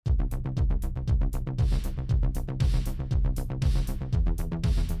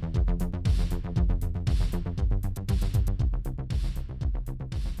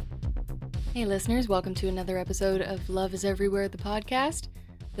Hey listeners, welcome to another episode of Love is Everywhere, the podcast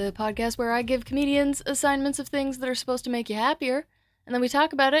where I give comedians assignments of things that are supposed to make you happier, and then we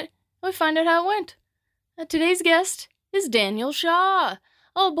talk about it, and we find out how it went. Today's guest is Daniel Shaw.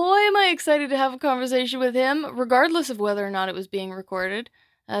 Oh boy, am I excited to have a conversation with him, regardless of whether or not it was being recorded.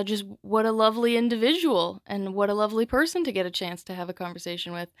 Just what a lovely individual, and what a lovely person to get a chance to have a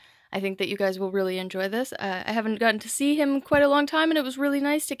conversation with. I think that you guys will really enjoy this. I haven't gotten to see him in quite a long time, and it was really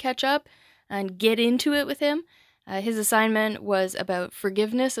nice to catch up and get into it with him. His assignment was about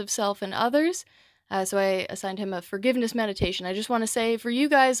forgiveness of self and others, so I assigned him a forgiveness meditation. I just want to say, for you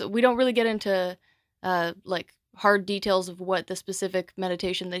guys, we don't really get into like hard details of what the specific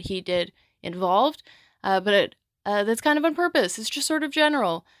meditation that he did involved, but that's kind of on purpose. It's just sort of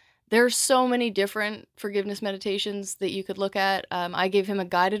general. There's so many different forgiveness meditations that you could look at. I gave him a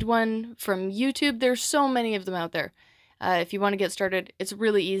guided one from YouTube. There's so many of them out there. If you want to get started, it's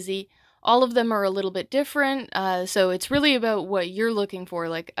really easy. All of them are a little bit different, so it's really about what you're looking for.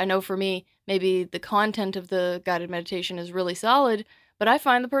 Like, I know for me, maybe the content of the guided meditation is really solid, but I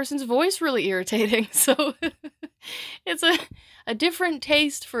find the person's voice really irritating, so it's a different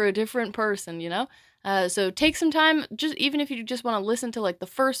taste for a different person, you know? So take some time, just even if you just want to listen to like the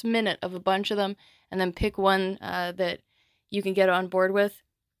first minute of a bunch of them, and then pick one that you can get on board with.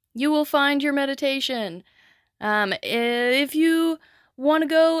 You will find your meditation. If you want to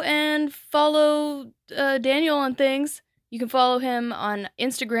go and follow Daniel on things, you can follow him on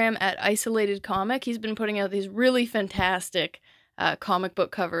Instagram at Isolated Comic. He's been putting out these really fantastic comic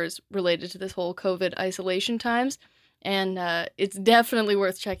book covers related to this whole COVID isolation times, and it's definitely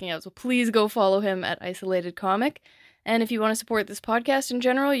worth checking out. So please go follow him at Isolated Comic. And if you want to support this podcast in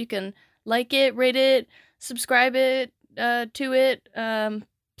general, you can like it, rate it, subscribe it to it,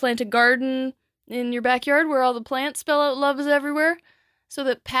 plant a garden in your backyard where all the plants spell out love is everywhere, so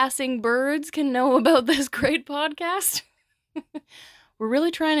that passing birds can know about this great podcast. We're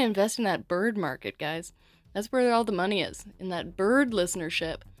really trying to invest in that bird market, guys. That's where all the money is, in that bird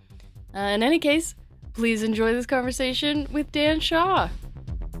listenership. In any case, please enjoy this conversation with Dan Shaw.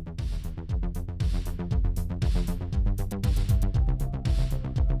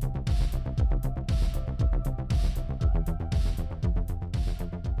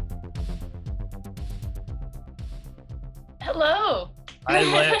 Hello.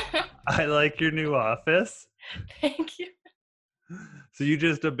 I like your new office. Thank you. So you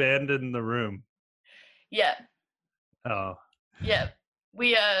just abandoned the room. Yeah. Oh. Yeah.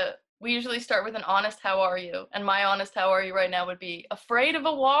 We usually start with an honest how are you? And my honest how are you right now would be afraid of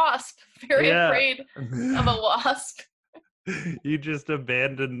a wasp. Very afraid of a wasp. You just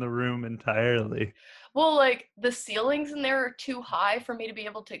abandoned the room entirely. Well, like, the ceilings in there are too high for me to be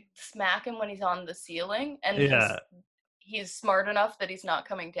able to smack him when he's on the ceiling, and he's smart enough that he's not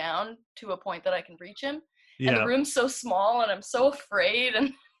coming down to a point that I can reach him. And the room's so small, and I'm so afraid.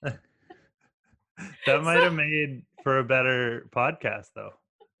 And that might have made for a better podcast, though.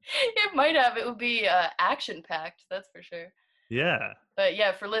 It might have. It would be action-packed, that's for sure. Yeah. But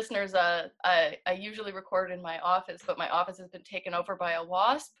yeah, for listeners, I usually record in my office, but my office has been taken over by a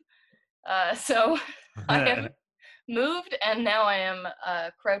wasp. So I have moved, and now I am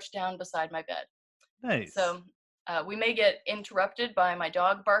crouched down beside my bed. Nice. So we may get interrupted by my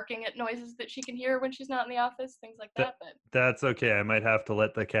dog barking at noises that she can hear when she's not in the office, things like that. But that's okay. I might have to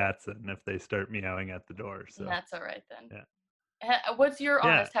let the cats in if they start meowing at the door. So that's all right then. Yeah. What's your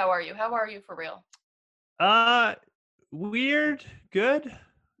honest how are you? How are you for real? Weird, good.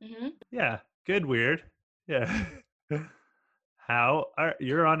 Mm-hmm. Yeah, good, weird. Yeah. How are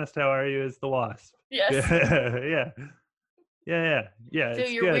you're honest? How are you? Is the wasp? Yes. Yeah. So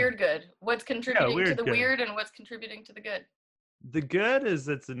you're good. Weird good. What's contributing to the good. Weird, and what's contributing to the good? The good is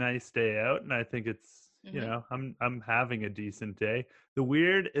it's a nice day out, and I think it's I'm having a decent day. The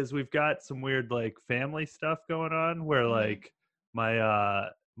weird is we've got some weird like family stuff going on where like my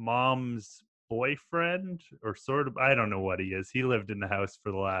mom's boyfriend, or sort of, I don't know what he is. He lived in the house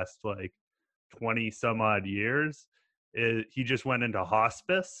for the last like 20 some odd years. He just went into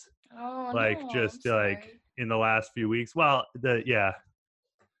hospice. Oh, like no, just like in the last few weeks. Well, but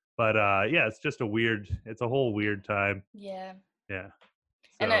it's just it's a whole weird time. Yeah. So.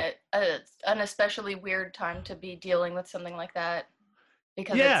 And an especially weird time to be dealing with something like that,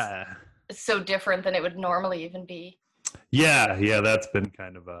 because it's so different than it would normally even be. Yeah, that's been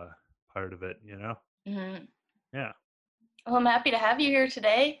kind of a part of it, you know? Mm-hmm. Yeah. Well, I'm happy to have you here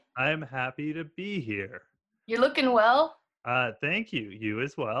today. I'm happy to be here. You're looking well. Thank you. You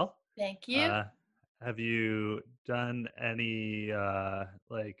as well. Thank you. Have you done any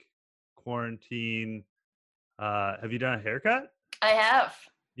like quarantine? Have you done a haircut? I have.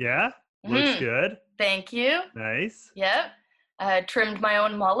 Yeah? Looks Hmm. good. Thank you. Nice. Yep. Trimmed my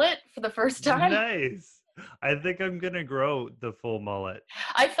own mullet for the first time. Nice. I think I'm gonna grow the full mullet.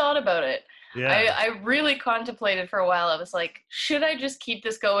 I thought about it. Yeah. I really contemplated for a while. I was like, should I just keep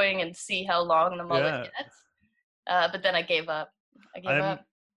this going and see how long the mullet Yeah. gets? But then I gave up. I gave I'm up.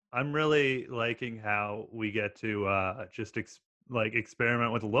 I'm really liking how we get to just like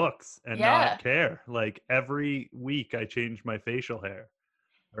experiment with looks and not Yeah, care. Like every week I change my facial hair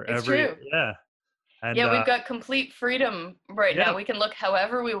or it's every true. yeah. And Yeah, we've got complete freedom right now. yep. We can look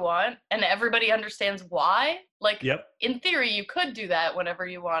however we want, and everybody understands why. Like, Yep. in theory, you could do that whenever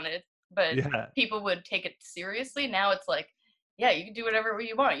you wanted, but Yeah. people would take it seriously. Now it's like, yeah, you can do whatever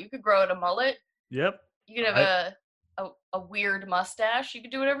you want. You could grow out a mullet. Yep. You could have I a weird mustache. You could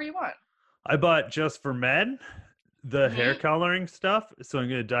do whatever you want. I bought just for men the hair Hmm. coloring stuff, so I'm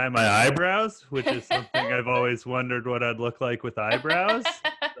gonna dye my eyebrows, which is something I've always wondered what I'd look like with eyebrows.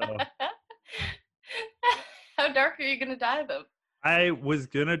 So How dark are you gonna dye them? I was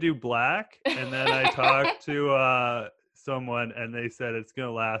gonna do black, and then I talked to someone, and they said it's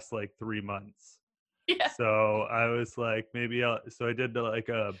gonna last like 3 months. Yeah. So I was like, maybe I'll. So I did like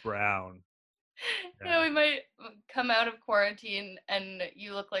a brown. Yeah, Yeah. we might come out of quarantine and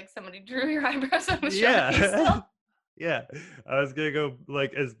you look like somebody drew your eyebrows on a Sharpie Yeah. still. Yeah. I was gonna go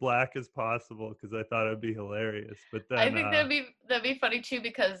like as black as possible because I thought it'd be hilarious. But I then, think that'd be funny too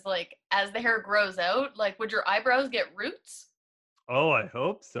because like as the hair grows out, like would your eyebrows get roots? oh, I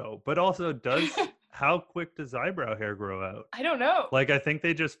hope so. But also, how quick does eyebrow hair grow out? I don't know. Like I think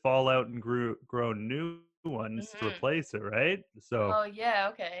they just fall out and grow new ones to Hmm. replace it, right? So Oh yeah,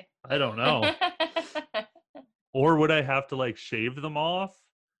 okay. I don't know. Or would I have to like shave them off?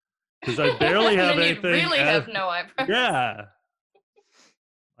 Because I barely And have then you'd anything really as have no eyebrows. yeah.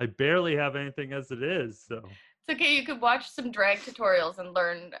 I barely have anything as it is. So It's okay, you could watch some drag tutorials and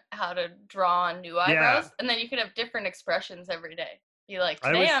learn how to draw on new yeah. eyebrows, and then you could have different expressions every day. Be like, I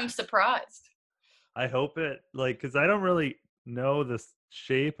today was I'm surprised. I hope it like because I don't really know the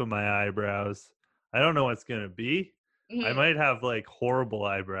shape of my eyebrows. I don't know what's gonna be. I Mhm. might have like horrible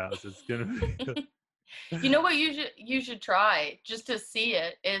eyebrows. It's gonna be You know what you should try just to see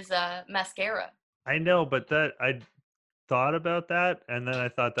it is mascara. I know, but that I thought about that and then I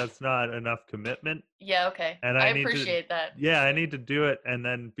thought that's not enough commitment Yeah, okay. and I I need to appreciate that. yeah, I need to do it and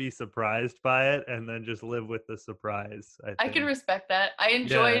then be surprised by it and then just live with the surprise, I I can think. respect that. I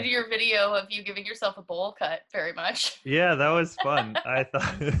enjoyed Yeah. your video of you giving yourself a bowl cut very much. Yeah, that was fun. I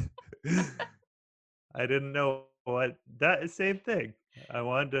thought I didn't know what that same thing. I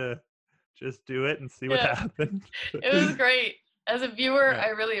wanted to just do it and see what Yeah, happened. it was great. As a viewer, Yeah. I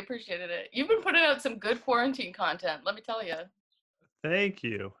really appreciated it. You've been putting out some good quarantine content, let me tell you. Thank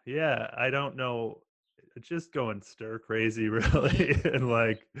you. Yeah, I don't know. Just going stir crazy, Hmm. really, and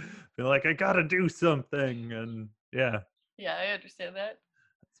like feel like I gotta do something. And yeah, Yeah, I understand that.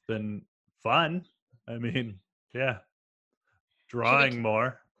 it's been fun. I mean, yeah, Should we? drawing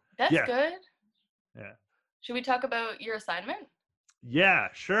more. That's Yeah, good. yeah, Should we talk about your assignment? yeah.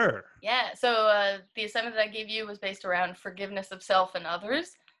 Sure. Yeah. So the assignment that I gave you was based around forgiveness of self and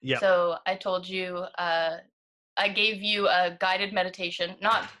others. Yep. So I told you I gave you a guided meditation,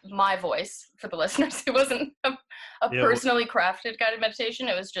 not my voice for the listeners. It wasn't a Yeah. personally crafted guided meditation.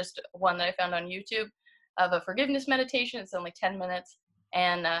 It was just one that I found on YouTube of a forgiveness meditation. It's only 10 minutes.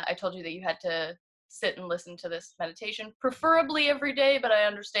 And I told you that you had to sit and listen to this meditation, preferably every day, but I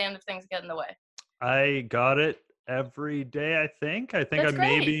understand if things get in the way. I got it every day. I think I That's great.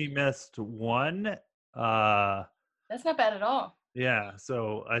 maybe missed one. Uh, That's not bad at all. yeah.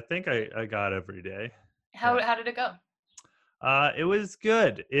 So I think I got every day. How, Yeah. how did it go? It was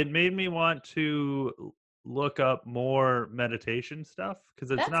good. It made me want to look up more meditation stuff because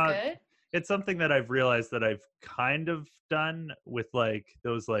That's good. it's something that I've realized that I've kind of done with like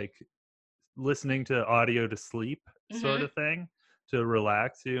those like listening to audio to sleep sort Hmm. of thing to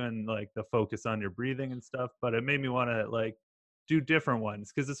relax you and like the focus on your breathing and stuff. But it made me want to like do different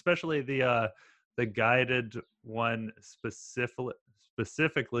ones because especially the guided one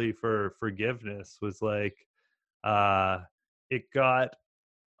specifically for forgiveness was like uh it got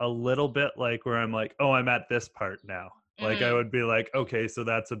a little bit like where I'm like, oh, I'm at this part now. Like I Mm. would be like, okay, so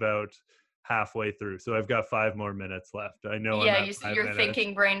that's about halfway through. So I've got 5 more minutes left. I know I'm Yeah, at five your minutes.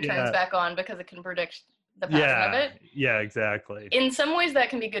 thinking brain turns Yeah. back on because it can predict the pattern of Yeah. it. Yeah, exactly. In some ways, that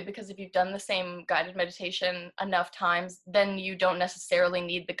can be good because if you've done the same guided meditation enough times, then you don't necessarily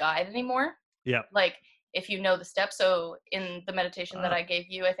need the guide anymore. Yeah. Like if you know the steps. So in the meditation that Oh, I gave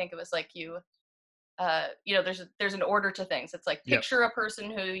you, I think it was like there's an order to things. It's like yeah. picture a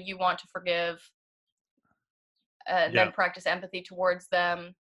person who you want to forgive, Yeah. then practice empathy towards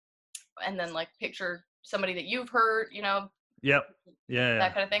them, and then like picture somebody that you've hurt, you know, Yep. Yeah.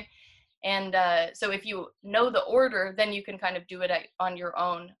 that kind of thing. And so if you know the order, then you can kind of do it at your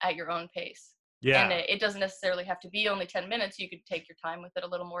own pace. Yeah. And it doesn't necessarily have to be only 10 minutes. You could take your time with it a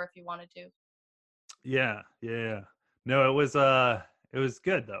little more if you wanted to. Yeah. Yeah. No, it was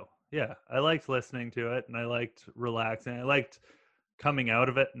good though. Yeah. I liked listening to it and I liked relaxing. I liked coming out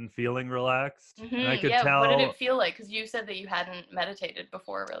of it and feeling relaxed. And I could Yeah. What did it tell. feel like? Because you said that you hadn't meditated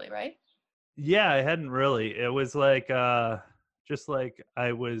before, really, right? Yeah, I hadn't really. It was like just like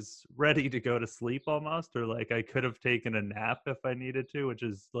I was ready to go to sleep almost, or like I could have taken a nap if I needed to, which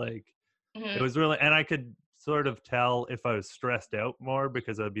is like it Mm-hmm. was really, and I could sort of tell if I was stressed out more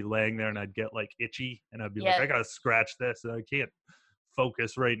because I'd be laying there and I'd get like itchy and I'd be like, Yeah. I gotta scratch this and I can't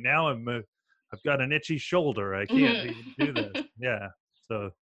focus right now. I've got an itchy shoulder. I can't even do this. Yeah.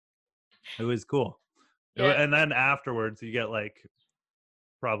 So it was cool. Yeah. And then afterwards you get like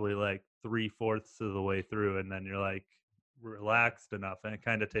probably like 3/4 of the way through and then you're like relaxed enough and it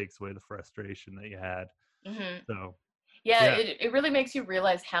kind of takes away the frustration that you had. Mm-hmm. So Yeah, yeah. it really makes you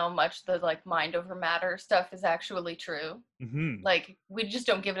realize how much the like mind over matter stuff is actually true. Hmm. Like we just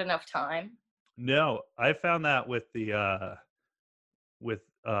don't give it enough time. No, I found that with the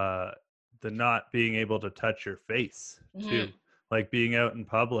not being able to touch your face Mm-hmm. too, like being out in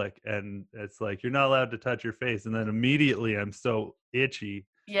public and it's like you're not allowed to touch your face and then immediately I'm so itchy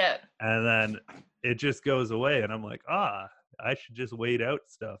Yeah. and then it just goes away and I'm like, I should just wait out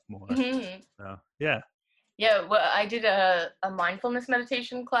stuff more. Mm-hmm. So yeah. Yeah, well, I did a mindfulness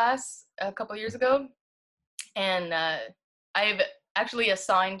meditation class a couple years ago, and I've actually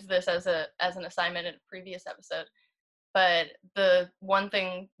assigned this as an assignment in a previous episode. But the one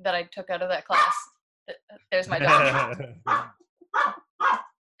thing that I took out of that class, there's my dog.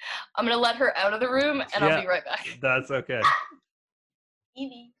 I'm gonna let her out of the room, and I'll be right back. That's okay.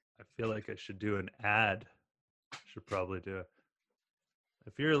 Evie. I feel like I should do an ad. Should probably do it.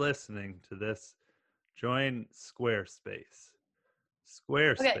 If you're listening to this, join Squarespace.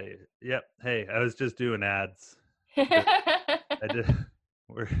 Squarespace. Okay. Yep. Hey, I was just doing ads. I did.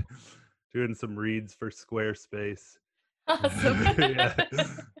 We're doing some reads for Squarespace. Awesome. Yeah.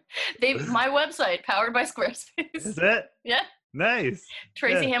 My website, powered by Squarespace. Is it? Yeah. Nice.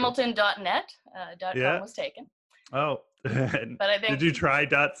 TracyHamilton.net. Yeah. .com was taken. Oh. But I think, did you try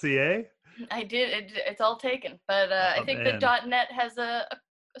 .ca? I did. It's all taken. But I think man. the .net has a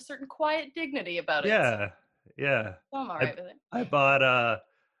certain quiet dignity about it. Yeah. Yeah. So I'm all right with it. I bought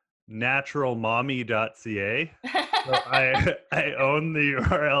naturalmommy.ca. So I own the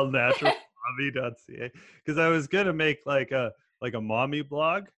URL naturalmommy.ca because I was gonna make like a mommy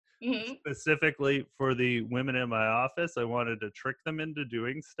blog specifically for the women in my office. I wanted to trick them into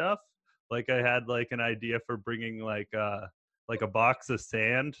doing stuff. Like I had like an idea for bringing like a box of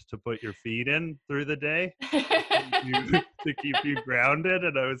sand to put your feet in through the day to keep you grounded,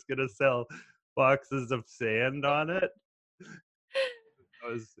 and I was gonna sell boxes of sand on it. I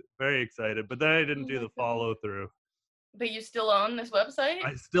was very excited, but then I didn't do the follow through. But you still own this website?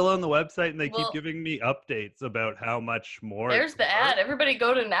 I still own the website, and they keep giving me updates about how much more. There's the ad. Everybody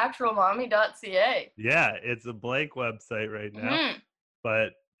go to naturalmommy.ca. Yeah, it's a blank website right now,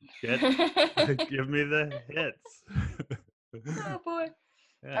 but give me the hits. Oh boy!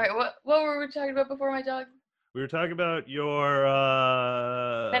 Yeah. All right, what were we talking about before my dog? We were talking about your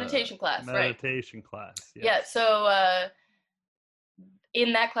meditation class, meditation class. Yes. Yeah. So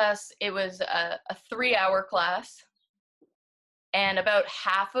in that class, it was a 3-hour class, and about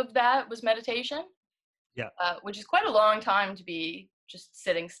half of that was meditation. Yeah. Which is quite a long time to be just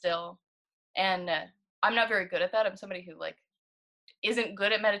sitting still, and I'm not very good at that. I'm somebody who like isn't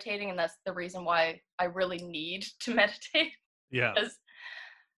good at meditating, and that's the reason why I really need to meditate. Yeah. Because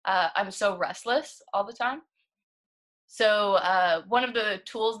I'm so restless all the time. So one of the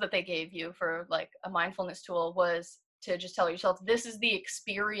tools that they gave you for like a mindfulness tool was to just tell yourself, this is the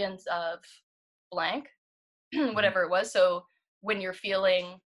experience of blank, whatever it was. So when you're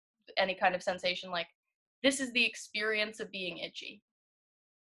feeling any kind of sensation, like this is the experience of being itchy.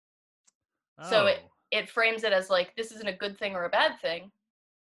 Oh. So it frames it as like, this isn't a good thing or a bad thing.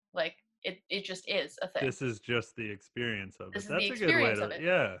 Like it just is a thing. This is just the experience of it. This is the experience of it.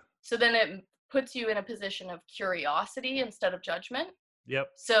 Yeah. So then it puts you in a position of curiosity instead of judgment. Yep.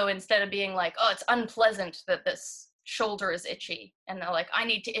 So instead of being like, oh, it's unpleasant that this shoulder is itchy, and they're like, I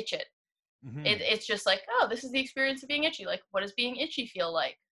need to itch it. It's just like, oh, this is the experience of being itchy. Like, what does being itchy feel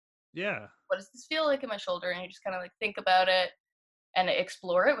like? Yeah. What does this feel like in my shoulder? And you just kind of like think about it and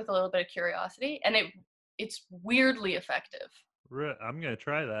explore it with a little bit of curiosity. And it's weirdly effective. I'm gonna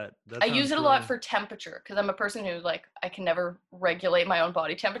try that. I That use sounds it a lot really. for temperature because I'm a person who, like, I can never regulate my own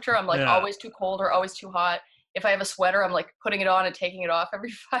body temperature. I'm like Yeah, always too cold or always too hot. If I have a sweater, I'm like putting it on and taking it off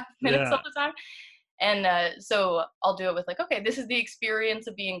every 5 minutes all yeah. the time. And so I'll do it with like, okay, this is the experience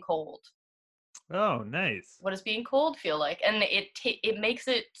of being cold. Oh, nice. What does being cold feel like? And it makes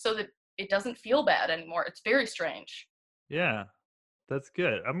it so that it doesn't feel bad anymore. It's very strange. Yeah, that's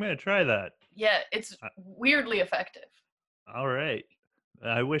good. I'm gonna try that. Yeah, it's Uh, weirdly effective. all right.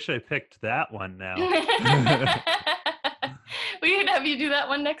 I wish I picked that one We now. can have you do that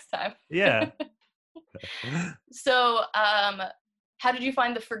one next time. Yeah. So, how did you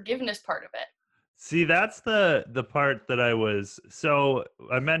find the forgiveness part of it? See, that's the part that I was so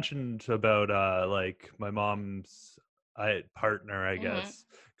I mentioned about like my mom's partner, I Hmm. guess,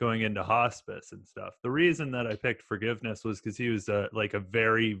 going into hospice and stuff. The reason that I picked forgiveness was because he was like a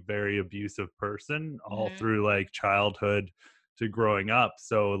very, very abusive person all Hmm. through like childhood to growing up.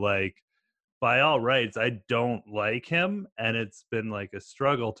 So like by all rights, I don't like him, and it's been like a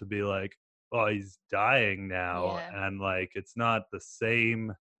struggle to be like, oh, he's dying now, Yeah. and like it's not the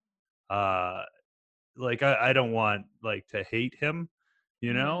same. uh like I don't want like to hate him,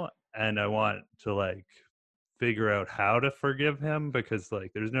 you Hmm. know, and I want to like figure out how to forgive him because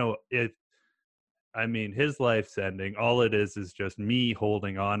like there's no it I mean his life's ending. All it is just me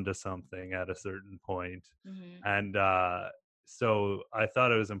holding on to something at a certain point. Hmm. And so I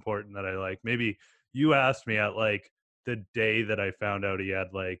thought it was important that I like maybe you asked me at like the day that I found out he had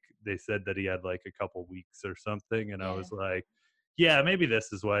like they said that he had like a couple weeks or something and I Yeah. was like yeah, maybe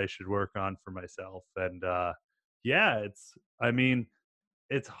this is what I should work on for myself. And yeah, I mean,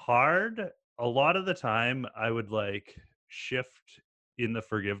 it's hard. A lot of the time I would like shift in the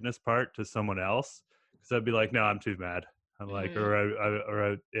forgiveness part to someone else because I'd be like, no, I'm too mad. I'm like,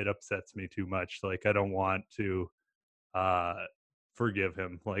 Hmm. it upsets me too much. Like, I don't want to uh forgive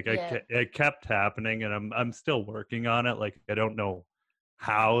him. Like, Yeah. it kept happening, and I'm still working on it. Like, I don't know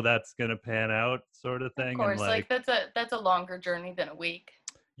how that's gonna pan out, sort of Of thing. And course, like like, that's a longer journey than a week.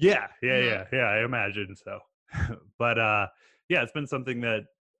 yeah, yeah, Hmm. yeah, yeah, I imagine so. But, yeah, it's been something that,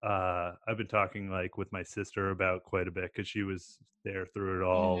 I've been talking, like, with my sister about quite a bit because she was there through it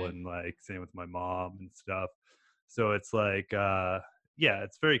all Hmm. and, like, same with my mom and stuff. So it's like, yeah,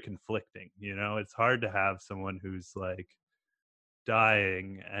 it's very conflicting, you know? It's hard to have someone who's, like,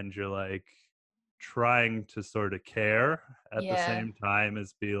 dying and you're, like, trying to sorta care at the Yeah. same time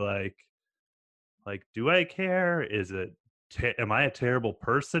as be like, do I care? Is it am I a terrible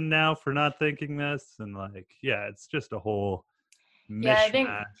person now for not thinking this? And like, yeah, it's just a whole Yeah, I think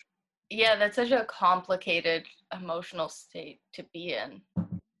mishmash. yeah, that's such a complicated emotional state to be in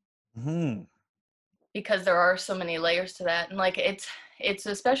Hmm. because there are so many layers to that. And like it's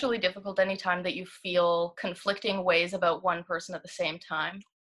especially difficult anytime that you feel conflicting ways about one person at the same time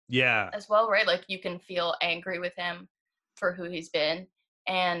Yeah. as well, right? Like you can feel angry with him for who he's been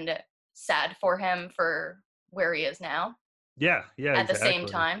and sad for him for where he is now Yeah. Yeah. at the same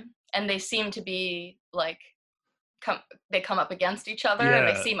Exactly. time. And they seem to be like come they come up against each other and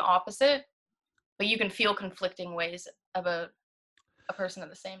they Yeah. seem opposite, but you can feel conflicting ways about a person at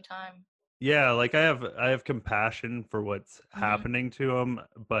the same time. Yeah. Like I have compassion for what's Hmm. happening to him,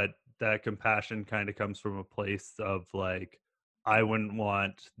 but that compassion kind of comes from a place of like, I wouldn't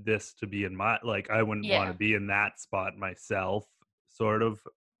want this to be in my like I wouldn't want to Yeah. be in that spot myself, sort of,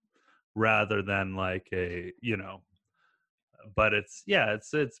 rather than like a but it's yeah,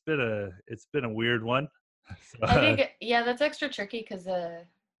 it's been a weird one. So, I think yeah, that's extra tricky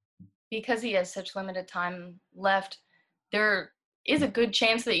because he has such limited time left, there is a good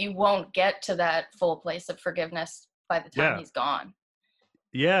chance that you won't get to that full place of forgiveness by the time yeah, he's gone.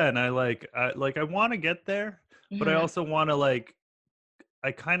 yeah, and I want to get there, but I Hmm. also want to like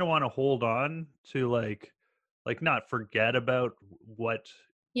I kind of want to hold on to like not forget about what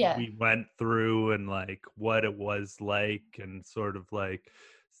Yeah. we went through and like what it was like and sort of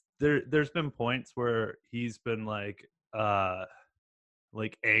there's been points where he's been like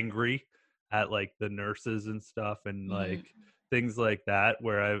angry at like the nurses and stuff and like Hmm. things like that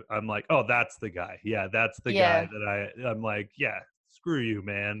where I'm like, oh, that's the guy. Yeah, that's the guy Yeah. that I'm like, yeah, screw you,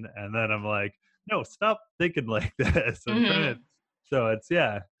 man. And then I'm like, no, stop thinking like this. I'm trying to. Hmm. So it's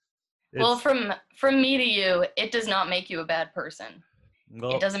yeah, Well, it's from me to you, it does not make you a bad person. It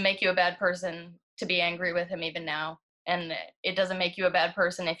well, doesn't make you a bad person to be angry with him even now, and it doesn't make you a bad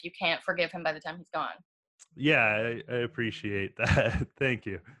person if you can't forgive him by the time he's gone. yeah, I appreciate that. Thank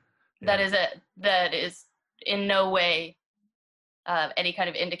you. That Yeah, is it. That is in no way any kind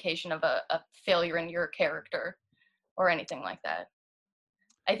of indication of a failure in your character or anything like that.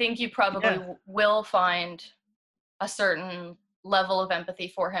 I think you probably yeah, will find a certain level of empathy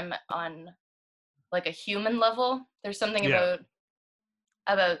for him on like a human level. There's something Yeah.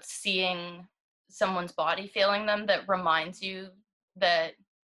 about seeing someone's body failing them that reminds you that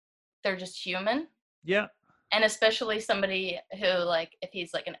they're just human. Yeah. And especially somebody who, like, if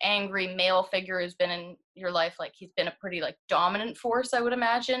he's like an angry male figure who's been in your life, like he's been a pretty like dominant force, I would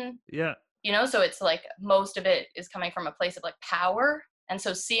imagine. Yeah. You know, so it's like most of it is coming from a place of like power. And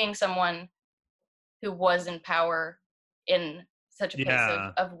so seeing someone who was in power in such a place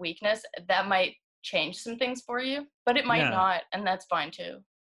Yeah. of weakness, that might change some things for you, but it might Yeah. not, and that's fine too.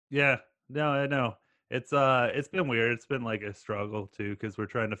 Yeah. No, I know. It's been weird. It's been like a struggle too, because we're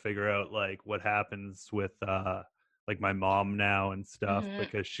trying to figure out like what happens with like my mom now and stuff, Hmm.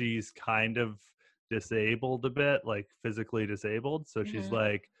 because she's kind of disabled a bit, like physically disabled. So she's Hmm.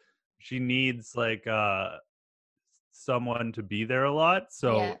 like she needs like someone to be there a lot.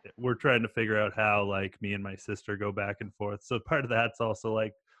 So Yeah. we're trying to figure out how like me and my sister go back and forth. So part of that's also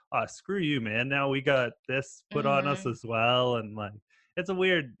like, screw you, man. Now we got this put on us Hmm. as well. And like it's a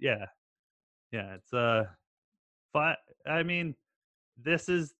weird, yeah. Yeah. It's but I mean, this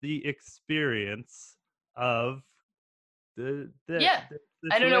is the experience of Yeah. the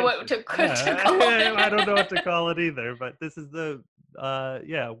I don't know what situation. to, to Yeah. call I don't know what to it. call it either, but this is the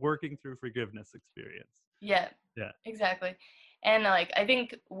yeah, working through forgiveness experience. Yeah, Yeah. exactly. And like, I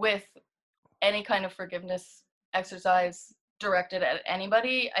think with any kind of forgiveness exercise directed at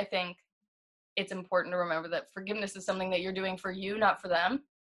anybody, I think it's important to remember that forgiveness is something that you're doing for you, not for them.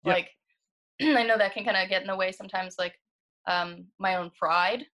 Yep. Like, I know that can kind of get in the way sometimes. Like, my own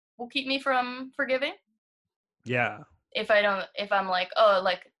pride will keep me from forgiving. Yeah. If I'm like, oh,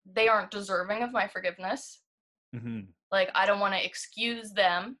 like they aren't deserving of my forgiveness. Hmm. Like, I don't want to excuse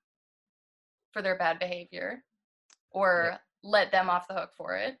them for their bad behavior Yeah. or let them off the hook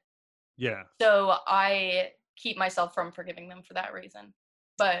for it. Yeah. So I keep myself from forgiving them for that reason.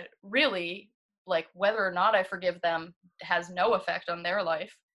 But really, like whether or not I forgive them has no effect on their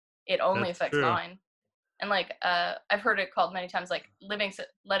life. It only That's affects true. mine. And like I've heard it called many times like letting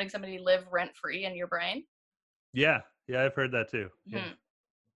somebody live rent free in your brain. Yeah. Yeah, I've heard that too. Yeah. Hmm.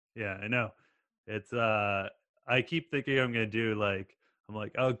 Yeah, I know. It's I keep thinking I'm gonna do like I'm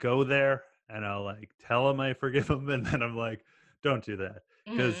like, I'll go there and I'll like tell him I forgive him, and then I'm like, don't do that.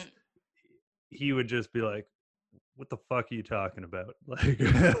 Because Hmm. he would just be like, what the fuck are you talking about? Like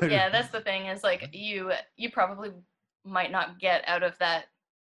Yeah, that's the thing is like you probably might not get out of that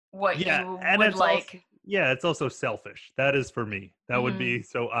what yeah, you and would it's also like. yeah, it's also selfish. That is for me. That would Hmm. be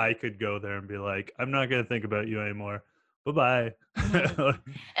so I could go there and be like, I'm not gonna think about you anymore. Bye Hmm. bye.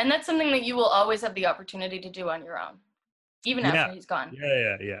 And that's something that you will always have the opportunity to do on your own, even Yeah. after he's gone.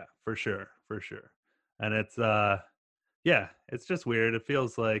 Yeah, for sure, for sure. And it's yeah, it's just weird. It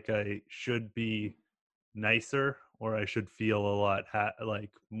feels like I should be nicer, or I should feel a lot like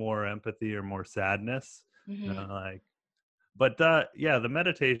more empathy or more sadness. Hmm. Like but yeah, the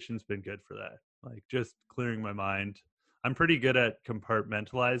meditation's been good for that. Like just clearing my mind. I'm pretty good at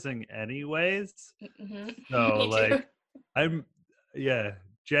compartmentalizing anyways. Hmm. So Me too. like I'm yeah,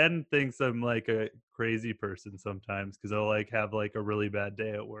 Jen thinks I'm like a crazy person sometimes because I'll like have like a really bad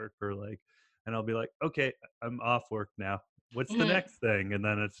day at work, or like and I'll be like, okay, I'm off work now. What's the Hmm. next thing? And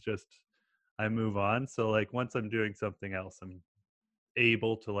then it's just I move on. So like once I'm doing something else, I'm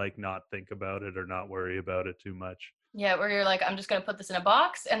able to like not think about it or not worry about it too much. Yeah, where you're like, I'm just gonna put this in a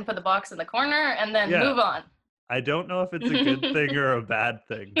box and put the box in the corner and then Yeah. move on. I don't know if it's a good thing or a bad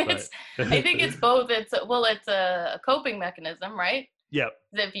thing, but It's, I think it's both. It's a coping mechanism, right? yep.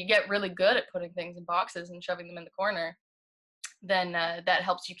 If you get really good at putting things in boxes and shoving them in the corner, then that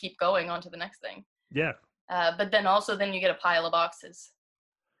helps you keep going on to the next thing. Yeah. But then also, then you get a pile of boxes,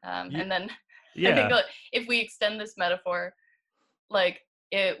 Ye- and then I think yeah. like, if we extend this metaphor, like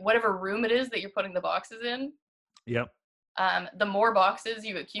whatever room it is that you're putting the boxes in, Yep. the more boxes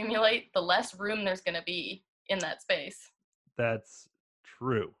you accumulate, the less room there's going to be in that space. That's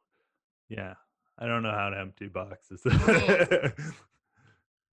true. Yeah. I don't know how to empty boxes. Hmm.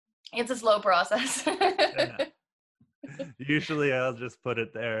 It's a slow process. Yeah. Usually I'll just put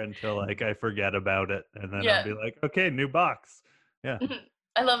it there until like I forget about it, and then I'll Yeah. be like, okay, new box. Yeah.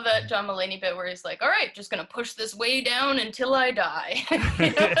 I love that John Mulaney bit where he's like, all right, just going to push this way down until I die.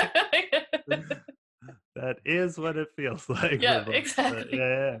 You know? That is what it feels like Yeah, with them. exactly.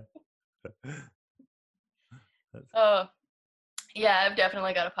 Yeah. That's- Oh, yeah, I've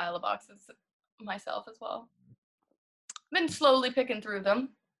definitely got a pile of boxes myself as well. Been slowly picking through them.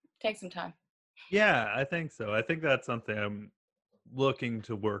 Take some time. yeah, I think so. I think that's something I'm looking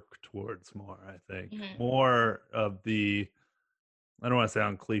to work towards more. I think Hmm. more of the I don't want to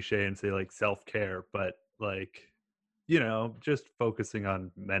sound cliche and say like self care, but like just focusing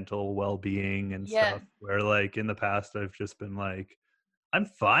on mental well-being and Yeah. stuff, where like in the past I've just been like, I'm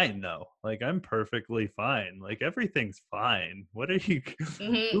fine though. Like I'm perfectly fine. Like everything's fine. What are you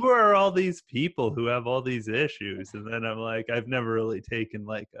Hmm. who are all these people who have all these issues? And then I'm like, I've never really taken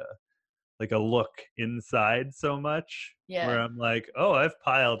like a look inside so much, where Yeah. I'm like, oh, I've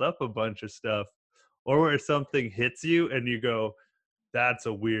piled up a bunch of stuff. Or where something hits you and you go, that's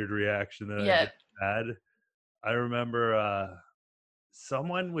a weird reaction that I Yeah. just had. I remember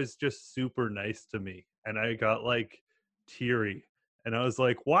someone was just super nice to me and I got like teary and I was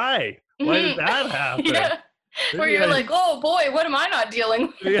like, why? Why did Hmm. that happen? Yeah. Where Maybe you're I like, oh boy, what am I not dealing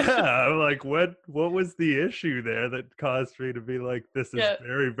with? yeah, I'm like, what was the issue there that caused me to be like, this is Yeah.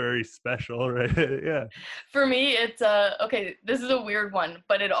 very, very special, right? Yeah. For me, it's okay, this is a weird one,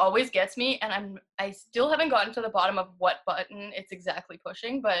 but it always gets me, and I still haven't gotten to the bottom of what button it's exactly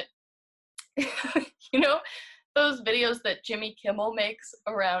pushing, but you know those videos that Jimmy Kimmel makes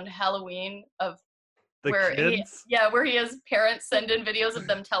around Halloween of The kids. where he has parents send in videos of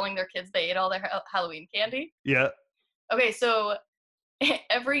them telling their kids they ate all their Halloween candy. Yeah. Okay, so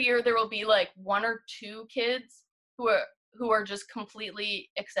every year there will be like one or two kids who are just completely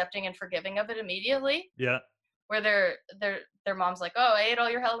accepting and forgiving of it immediately, Yeah. where their mom's like, "Oh, I ate all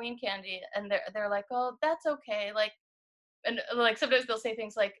your Halloween candy," and they're like, "Oh, that's okay." Like, and like sometimes they'll say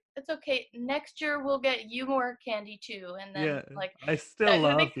things like, "It's okay. Next year we'll get you more candy too." And then Yeah. like I still that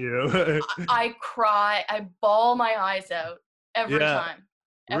kind of thing. love you. I cry. I bawl my eyes out every Yeah. time.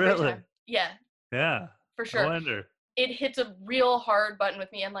 Every Really? time. Yeah, Yeah. for I sure. wonder. It hits a real hard button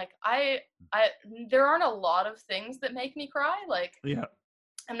with me, and like I there aren't a lot of things that make me cry. Like Yeah.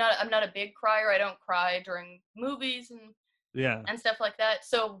 I'm not a big crier. I don't cry during movies Yeah. and stuff like that.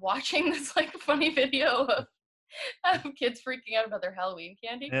 So watching this like funny video of kids freaking out about their Halloween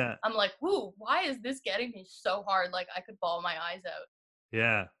candy, Yeah. I'm like, "Woo, why is this getting me so hard? Like I could bawl my eyes out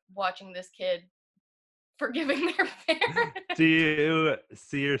Yeah. watching this kid forgiving their parents." Do you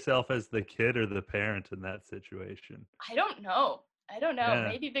see yourself as the kid or the parent in that situation? I don't know. I don't know. Yeah.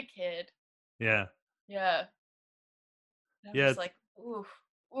 Maybe the kid. Yeah. Yeah. I'm Yeah, just it's like, ooh,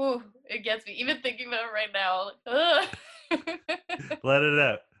 ooh, it gets me. Even thinking about it right now, like, ugh. let it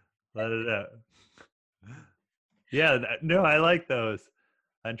out. Let it out. Yeah, no, I like those.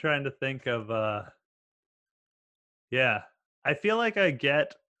 I'm trying to think of yeah. I feel like I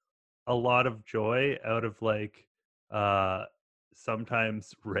get a lot of joy out of like uh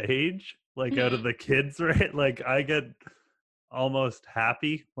sometimes rage, like out of Mhm. the kids, right? Like I get almost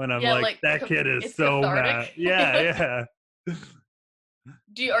happy when I'm Yeah, like, like that kid is it's so cathartic. mad. Yeah, yeah.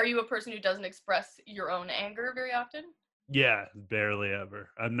 Are you a person who doesn't express your own anger very often? Yeah, barely ever.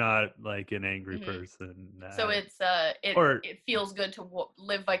 I'm not like an angry Hmm. person. So it Or it feels good to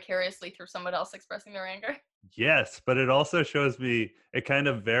live vicariously through someone else expressing their anger. yes, but it also shows me, it kind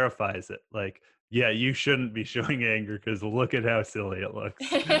of verifies it. Like, yeah, you shouldn't be showing anger because look at how silly it looks.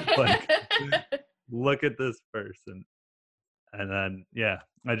 Like, look at this person. And then, yeah,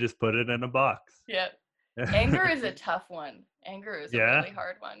 I just put it in a box. Yeah, anger is a tough one. Anger is a Yeah. really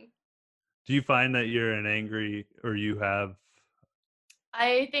hard one. Do you find that you're an angry or you have,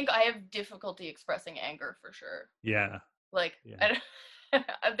 I think I have difficulty expressing anger for sure. yeah, Like, yeah. I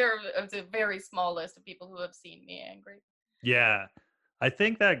it's a very small list of people who have seen me angry. Yeah. I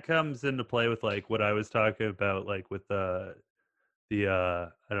think that comes into play with like what I was talking about, like with I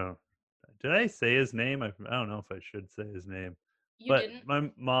don't, did I say his name? I don't know if I should say his name, You but didn't?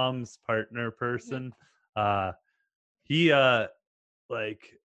 my mom's partner Mhm, person, uh, he,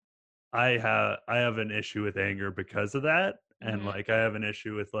 like, I have an issue with anger because of that, and, mhm, like, I have an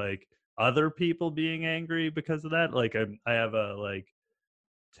issue with, like, other people being angry because of that, like, I have a, like,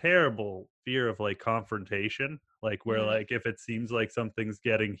 terrible fear of, like, confrontation, like, where, mhm. like, if it seems like something's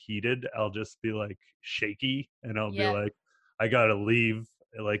getting heated, I'll just be, like, shaky, and I'll be Yeah, like, "I gotta leave,"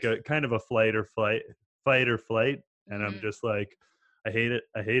 like, a kind of a fight or flight, and I'm mhm, just like, "I hate it,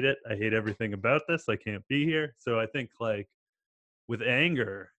 I hate it, I hate everything about this, I can't be here," so I think, like, with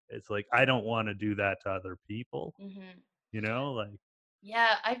anger, it's like I don't want to do that to other people, mhm. like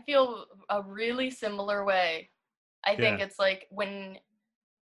Yeah, I feel a really similar way. I think yeah. it's like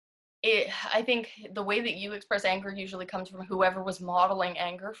I think the way that you express anger usually comes from whoever was modeling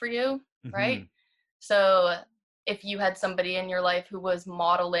anger for you, right? Mhm. So if you had somebody in your life who was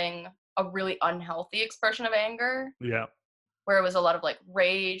modeling a really unhealthy expression of anger, Yeah. where it was a lot of like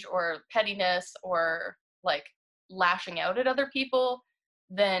rage or pettiness or like lashing out at other people,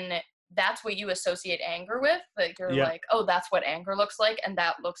 then that's what you associate anger with. Like you're Yeah. like, oh, that's what anger looks like, and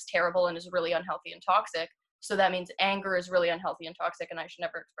that looks terrible and is really unhealthy and toxic. So that means anger is really unhealthy and toxic, and I should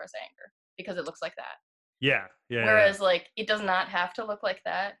never express anger because it looks like that. Yeah. Yeah. Whereas like it does not have to look like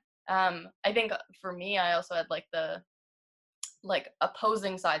that. I think for me, I also had like the like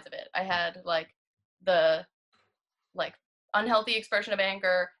opposing sides of it. I had like the like unhealthy expression of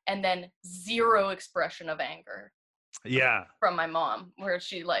anger and then zero expression of anger Yeah. from my mom, where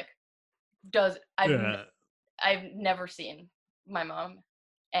she like does Yeah. I've never seen my mom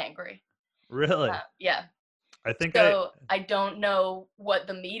angry. Really? Yeah. I think So I don't know what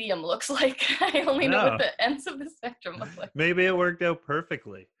the medium looks like. I only know what no. the ends of the spectrum look like. Maybe it worked out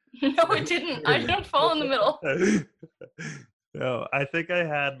perfectly. No, it didn't. I don't fall in the middle. No, I think I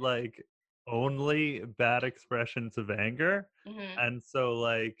had like only bad expressions of anger. Hmm. And so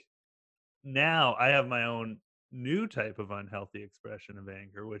like now I have my own new type of unhealthy expression of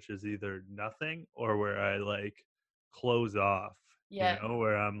anger, which is either nothing or where I like close off, Yeah.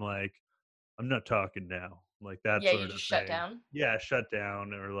 where I'm like, I'm not talking now, like that Yeah, you sort just of shut thing. down. Yeah, shut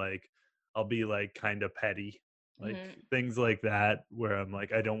down, or like I'll be like kind of petty, like Hmm. things like that, where I'm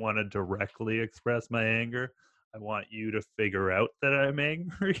like, I don't want to directly express my anger. I want you to figure out that I'm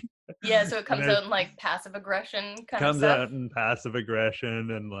angry. Yeah, so it And comes it out in like passive aggression kind of comes stuff. out in passive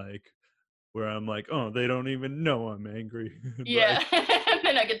aggression and like where I'm like, oh, they don't even know I'm angry. Yeah. Like, And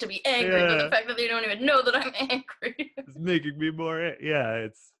then I get to be angry for the yeah, fact that they don't even know that I'm angry. it's making me more. Yeah,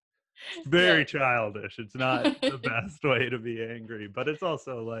 it's Yeah. very childish. It's not the best way to be angry, but it's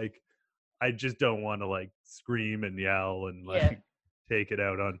also like I just don't want to like scream and yell and Yeah. like take it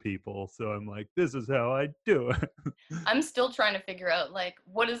out on people. So I'm like, this is how I do it. I'm still trying to figure out like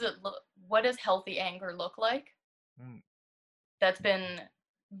what does healthy anger look like? Mm. That's been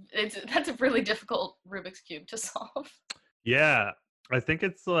that's a really difficult Rubik's cube to solve. Yeah, I think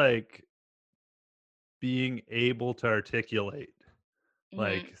it's like being able to articulate, Hmm.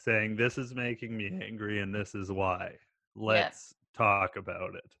 like saying, this is making me angry and this is why. Yeah. Let's talk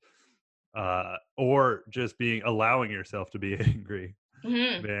about it. Or just allowing yourself to be angry,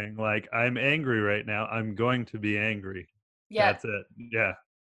 Hmm. being like, I'm angry right now. I'm going to be angry. Yeah. That's it. Yeah.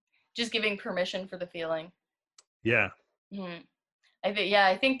 Just giving permission for the feeling. Yeah. Hmm.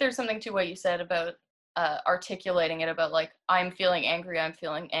 I think there's something to what you said about articulating it about like I'm feeling angry. I'm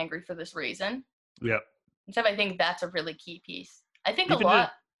feeling angry for this reason. Yep. And so I think that's a really key piece. I think Even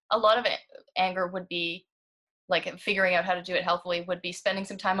just, a lot of anger would be like figuring out how to do it healthfully would be spending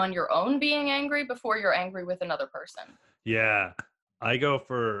some time on your own being angry before you're angry with another person. yeah. I'll go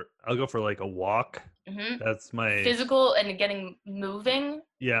for like a walk. Hmm. That's my, Physical and getting moving.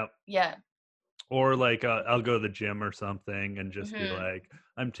 yeah. Yeah. Or like I'll go to the gym or something and just be Hmm. like,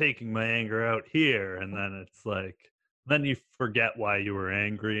 I'm taking my anger out here. And then it's like, then you forget why you were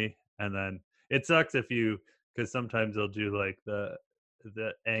angry. And then it sucks because sometimes they'll do like the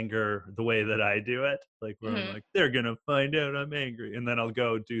anger the way that I do it, like where I'm Hmm. like, they're going to find out I'm angry. And then I'll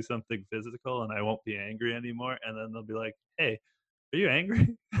go do something physical and I won't be angry anymore. And then they'll be like, hey, are you angry?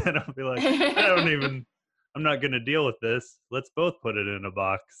 And I'll be like, I'm not going to deal with this. Let's both put it in a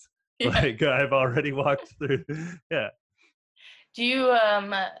box. Yeah. Like I've already walked through. Yeah. Do you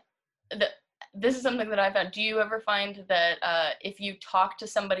this is something that I've had. Do you ever find that if you talk to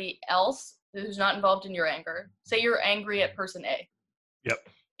somebody else who's not involved in your anger, say you're angry at person A, Yep.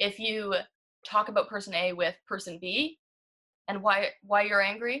 if you talk about person A with person B and why you're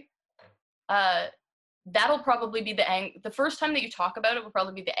angry, uh, that'll probably be the first time that you talk about it will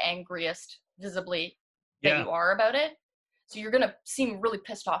probably be the angriest visibly that Yeah. you are about it. So you're gonna seem really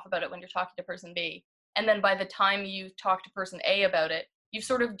pissed off about it when you're talking to person B. And then by the time you talk to person A about it, you've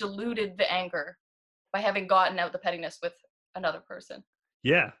sort of diluted the anger by having gotten out the pettiness with another person.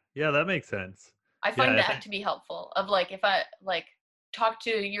 Yeah. Yeah. That makes sense. I Yeah. find I that think. to be helpful. Of like if I like talk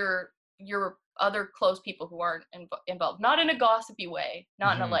to your other close people who aren't involved, not in a gossipy way,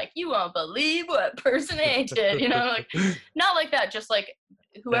 not in a Mhm. like you won't believe what person A did, like not like that. Just like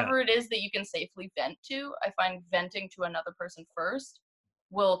Yeah. whoever it is that you can safely vent to. I find venting to another person first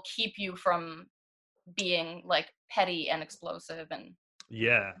will keep you from being like petty and explosive and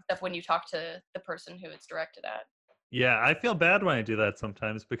Yeah. stuff when you talk to the person who it's directed at. Yeah. I feel bad when I do that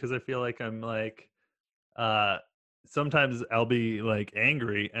sometimes because I feel like I'm like, uh, sometimes I'll be like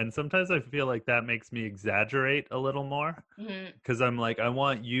angry, and sometimes I feel like that makes me exaggerate a little more Hmm. because I'm like, I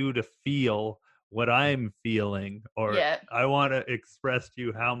want you to feel what I'm feeling, or Yeah. I want to express to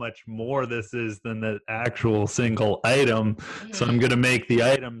you how much more this is than the actual single item. So I'm Hmm. going to make the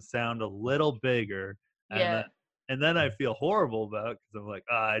item sound a little bigger, and then Yeah. I feel horrible about because I'm like,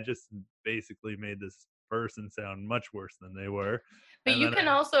 I just basically made this person sound much worse than they were, But and you then can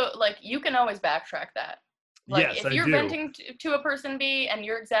also like you can always backtrack that. Like yes, if I you're do. venting to a person B and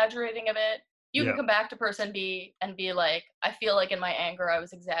you're exaggerating a bit, you can Yeah, come back to person B and be like, I feel like in my anger I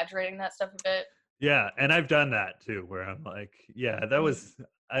was exaggerating that stuff a bit. Yeah, and I've done that too, where I'm like, yeah, that Mhm. was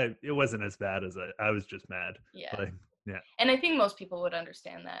it wasn't as bad as I was just mad. Yeah. Like, yeah. And I think most people would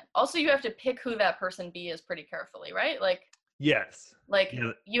understand that. Also, you have to pick who that person B is pretty carefully, right? Yes. Like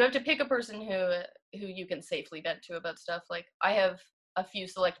Yeah. you have to pick a person who you can safely vent to about stuff. Like I have a few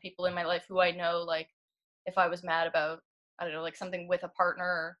select people in my life who I know, like if I was mad about, I don't know, like something with a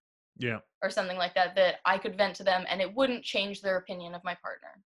partner Yeah. or something like that, that I could vent to them and it wouldn't change their opinion of my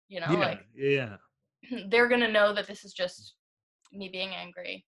partner. Yeah. Like Yeah. they're gonna know that this is just me being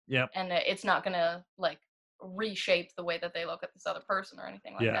angry, Yep. and it's not gonna like reshape the way that they look at this other person or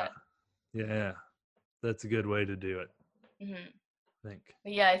anything like Yeah. that. Yeah. That's a good way to do it, Hmm. I think.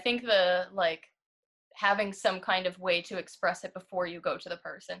 But yeah, I think the like having some kind of way to express it before you go to the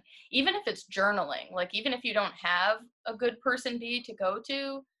person, even if it's journaling, like even if you don't have a good person B to go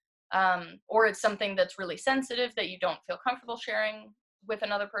to, or it's something that's really sensitive that you don't feel comfortable sharing with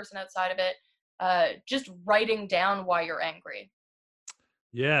another person outside of it, just writing down why you're angry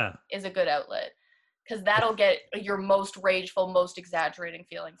Yeah. is a good outlet because that'll get your most rageful, most exaggerating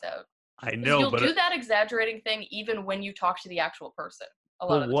feelings out. I Because know, you'll but do that exaggerating thing even when you talk to the actual person a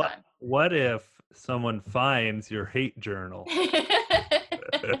but lot of the time. what if someone finds your hate journal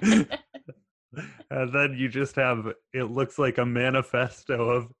and then you just have it looks like a manifesto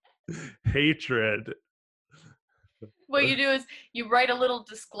of hatred. What you do is you write a little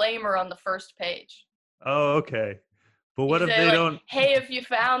disclaimer on the first page. Oh, okay. But You what if say they like, don't? "Hey, if you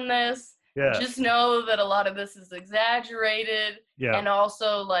found this, Yeah. just know that a lot of this is exaggerated, Yeah. and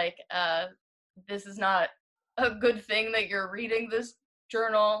also like this is not a good thing that you're reading this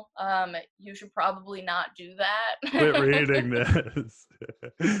journal. You should probably not do Quit that." reading this.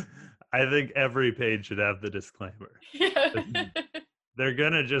 I think every page should have the disclaimer. Yeah. They're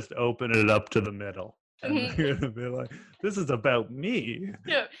gonna just open it up to the middle, and they're gonna be like, "This is about me."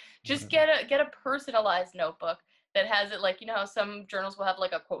 Yeah. Just get a personalized notebook that has it, like, you know how some journals will have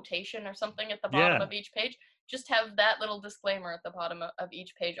like a quotation or something at the bottom Yeah, of each page? Just have that little disclaimer at the bottom of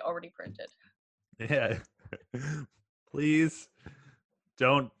each page already printed. yeah. Please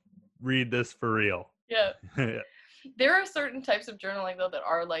don't read this for real. Yeah. Yeah. There are certain types of journaling though that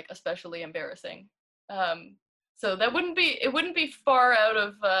are like especially embarrassing. So that wouldn't be far out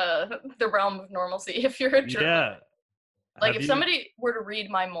of the realm of normalcy if you're a journaler. Yeah. Like Have if you somebody were to read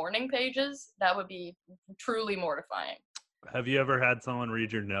my morning pages, that would be truly mortifying. have you ever had someone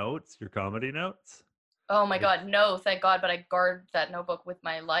read your notes, your comedy notes? Oh my Like god, no, thank God, but I guard that notebook with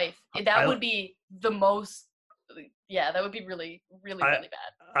my life. That I would be the most, yeah, that would be really, really, I really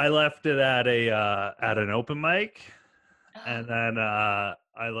bad. I left it at an open mic, and then I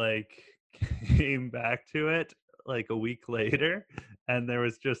like came back to it like a week later, and there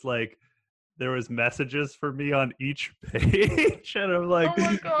was just like there was messages for me on each page, and I'm like, Oh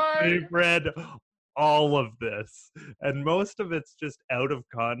my god. they've read all of this, and most of it's just out of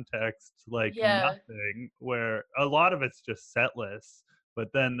context, like Yeah. nothing. Where a lot of it's just set lists, but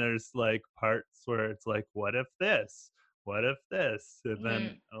then there's like parts where it's like, what if this? What if this? And then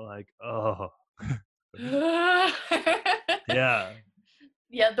Mhm. I'm like, oh, yeah,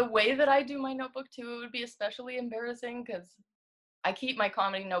 Yeah, the way that I do my notebook too, it would be especially embarrassing because I keep my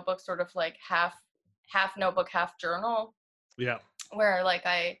comedy notebook sort of like half notebook, half journal, yeah, where like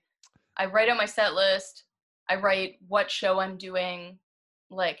I write out my set list, I write what show I'm doing,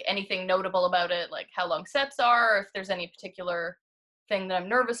 like anything notable about it, like how long sets are, if there's any particular thing that I'm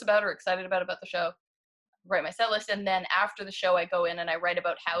nervous about or excited about the show. Write my set list, and then after the show I go in and I write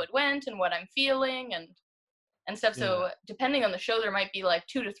about how it went and what I'm feeling and stuff. yeah, So depending on the show, there might be like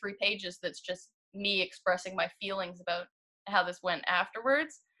 2 to 3 pages that's just me expressing my feelings about how this went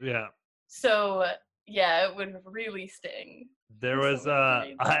afterwards. yeah. So yeah, it would really sting There for was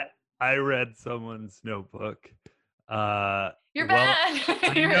somebody to read that. I read someone's notebook. You're Well,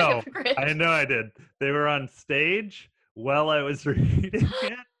 bad. You're a I hypocrite. know I did. They were on stage while I was reading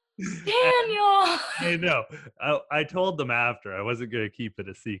it. And Daniel. I know. I told them after. I wasn't going to keep it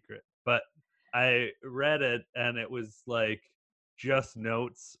a secret, but I read it and it was like just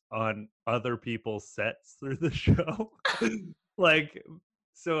notes on other people's sets through the show. Like,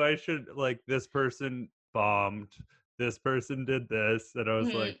 so I should, like, this person bombed, this person did this. And I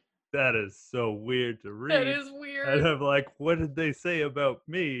was like, Mhm. that is so weird to That read. is And weird. I'm like, what did they say about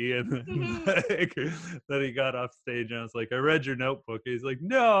me? And then, Mhm. like, then he got off stage and I was like, I read your notebook. He's like,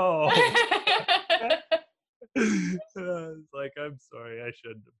 no. It's like, I'm sorry, I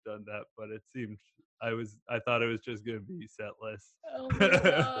shouldn't have done that, but it seemed I thought it was just gonna be setless. Oh my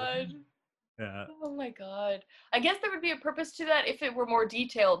god. Yeah. Oh my god. I guess there would be a purpose to that if it were more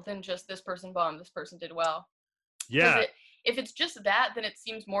detailed than just this person bombed, this person did well. Because Yeah. if it's just that, then it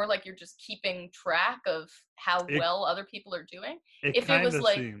seems more like you're just keeping track of how It well other people are doing. it If it kind was of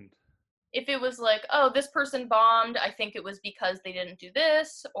like, seemed. oh, this person bombed, I think it was because they didn't do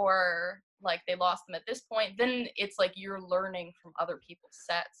this, or like they lost them at this point, then it's like you're learning from other people's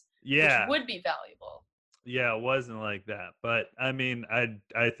sets, which Yeah. would be valuable. Yeah, it wasn't like that. But I mean,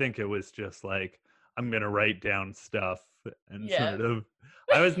 I think it was just like I'm gonna write down stuff and Yeah. sort of.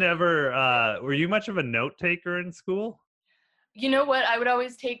 I was never. Were you much of a note taker in school? You know what? I would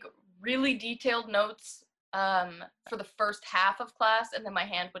always take really detailed notes for the first half of class, and then my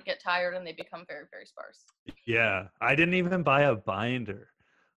hand would get tired and they become very, very sparse. Yeah, I didn't even buy a binder.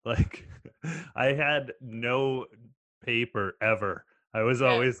 Like, I had no paper ever. I was Yeah.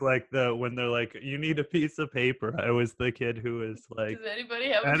 always like when they're like, you need a piece of paper. I was the kid who was like, Does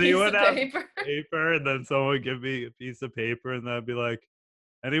anybody have a piece anyone of have paper? paper? And then someone would give me a piece of paper, and then I'd be like,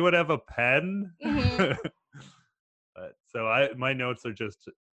 anyone have a pen? Hmm. But so my notes are just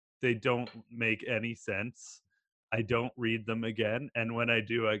they don't make any sense. I don't read them again, and when I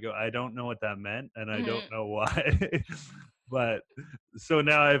do, I go, I don't know what that meant, and I don't Hmm. know why. But so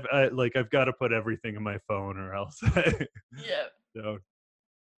now I've got to put everything in my phone, or else I Yeah. don't.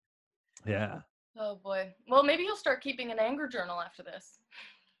 Yeah. Oh boy. Well, maybe you'll start keeping an anger journal after this.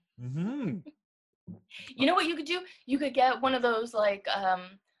 Hmm. You know what you could do? You could get one of those like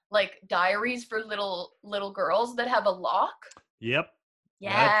diaries for little girls that have a lock. Yep.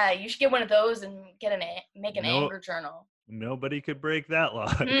 Yeah, That's you should get one of those and make an no. anger journal. Nobody could break that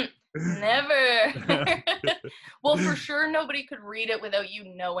lock. Never. Well, for sure nobody could read it without you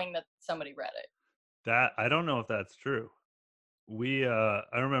knowing that somebody read it. That I don't know if that's true. I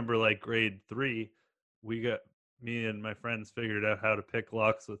remember like grade 3, we got me and my friends figured out how to pick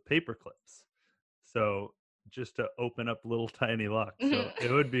locks with paper clips. So just to open up little tiny locks. So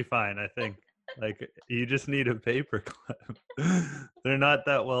it would be fine, I think. Like you just need a paper clip. They're not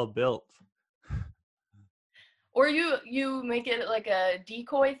that well built. Or you make it like a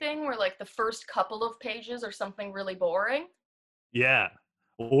decoy thing where like the first couple of pages are something really boring. Yeah.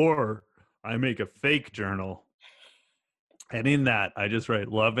 Or I make a fake journal, and in that I just write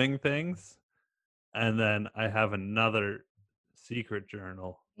loving things, and then I have another secret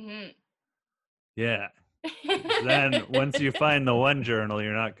journal. Mhm. Yeah. Then once you find the one journal,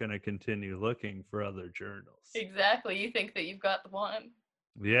 you're not going to continue looking for other journals. Exactly. You think that you've got the one.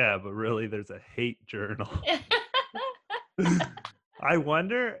 Yeah, but really there's a hate journal. I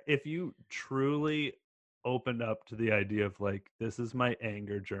wonder if you truly opened up to the idea of like, this is my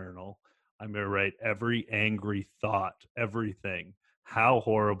anger journal. I'm going to write every angry thought, everything, how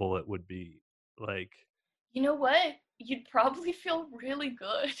horrible it would be. Like, You know what? You'd probably feel really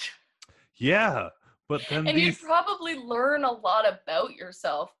good. yeah, but then And you'd these, probably learn a lot about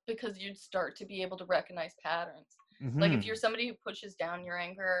yourself because you'd start to be able to recognize patterns. Like if you're mhm, somebody who pushes down your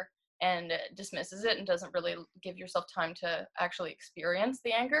anger and dismisses it and doesn't really give yourself time to actually experience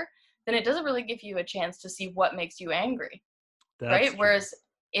the anger, then it doesn't really give you a chance to see what makes you angry, that's right? true. Whereas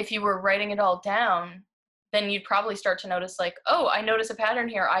if you were writing it all down, then you'd probably start to notice like, oh, I notice a pattern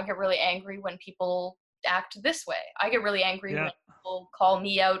here. I get really angry when people act this way. I get really angry Yeah. when people call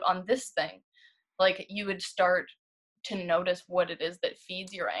me out on this thing. Like you would start to notice what it is that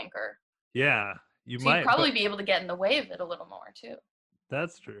feeds your anger. Yeah. You So you'd might, probably but be able to get in the way of it a little more too.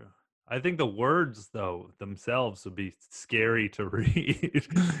 that's true. I think the words though themselves would be scary to read.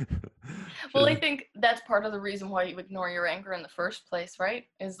 Well, I Just think that's part of the reason why you ignore your anger in the first place, right?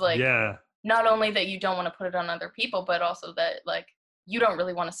 Is like yeah. not only that you don't want to put it on other people, but also that like you don't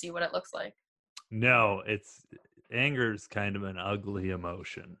really want to see what it looks like. No, it's anger is kind of an ugly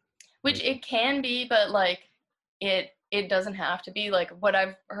emotion. Which Like it can be, but like it doesn't have to be. Like what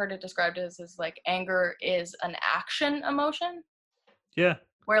I've heard it described as is like anger is an action emotion yeah.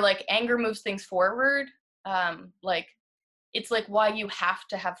 where like anger moves things forward. Like it's like why you have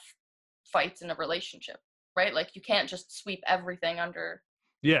to have fights in a relationship, right? Like you can't just sweep everything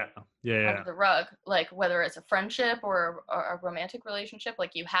Yeah. Yeah, under yeah. the rug, like whether it's a friendship or a romantic relationship,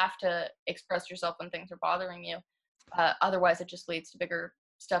 like you have to express yourself when things are bothering you. Otherwise it just leads to bigger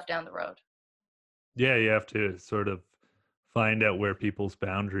stuff down the road. Yeah, you have to sort of find out where people's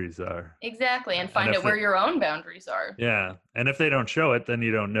boundaries are. Exactly, and And find if out they, where your own boundaries are. yeah, and if they don't show it, then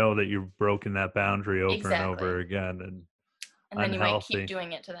you don't know that you've broken that boundary over and over Exactly. again and And then you might keep unhealthy.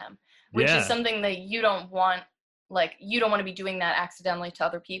 doing it to them, which is Yeah. something that you don't want. Like you don't want to be doing that accidentally to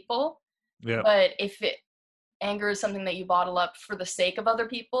other people. Yep. But if anger is something that you bottle up for the sake of other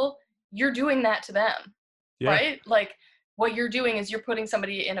people, you're doing that to them, Yeah. right? Like what you're doing is you're putting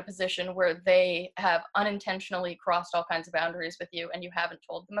somebody in a position where they have unintentionally crossed all kinds of boundaries with you and you haven't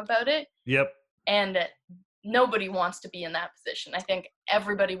told them about it. Yep. And nobody wants to be in that position. I think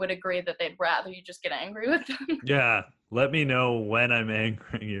everybody would agree that they'd rather you just get angry with them. Yeah, let me know when I'm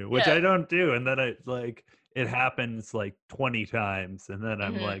angering you, which Yeah. I don't do, and then I like it happens like 20 times, and then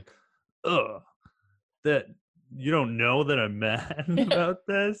I'm Hmm. like, ugh, that you don't know that I'm mad about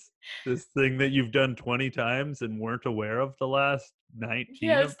this thing that you've done 20 times and weren't aware of the last 19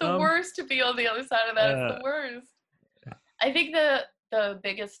 Yeah, of it's the them. worst to be on the other side of that. It's Uh, the worst. I think the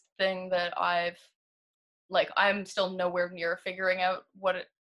biggest thing that I'm still nowhere near figuring out what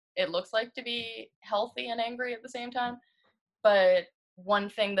it looks like to be healthy and angry at the same time. But one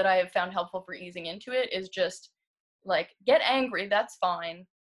thing that I have found helpful for easing into it is just like get angry, that's fine.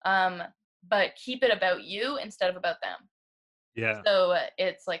 Um, but keep it about you instead of about them. yeah, So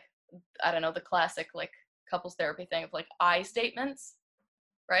it's like, I don't know, the classic like couples therapy thing of like I statements,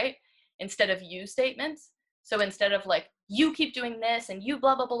 right? Instead of you statements. So instead of like, you keep doing this and you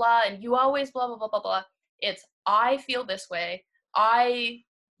blah, blah, blah, blah, and you always blah, blah, blah, blah, blah, it's I feel this way. I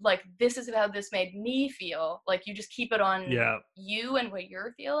like, this is how this made me feel. Like, you just keep it on yeah, you and what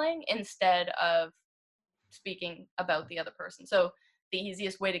you're feeling instead of speaking about the other person. So the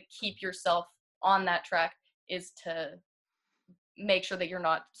easiest way to keep yourself on that track is to make sure that you're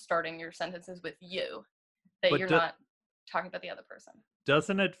not starting your sentences with you, that but you're not talking about the other person.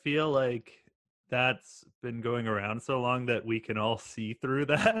 doesn't it feel like that's been going around so long that we can all see through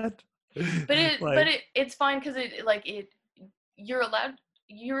that? But Like, it's fine because you're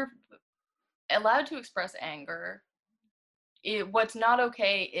you're allowed to express anger. What's not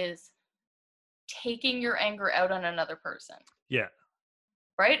okay is taking your anger out on another person, yeah,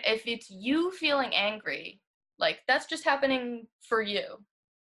 right? If it's you feeling angry, like that's just happening for you,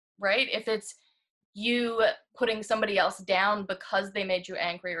 right? If it's you putting somebody else down because they made you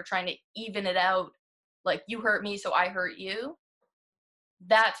angry or trying to even it out, like you hurt me so I hurt you,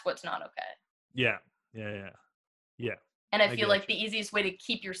 that's what's not okay. yeah, yeah, yeah, yeah. And I I feel get like you. the easiest way to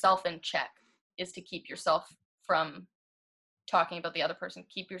keep yourself in check is to keep yourself from talking about the other person.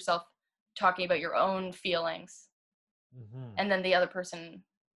 Keep yourself talking about your own feelings, Hmm. and then the other person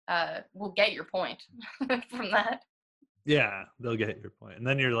will get your point from that. Yeah, they'll get your point, and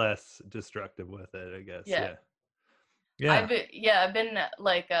then you're less destructive with it, I guess. Yeah, Yeah, yeah, I've been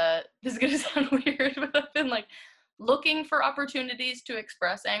like this is gonna sound weird, but I've been like looking for opportunities to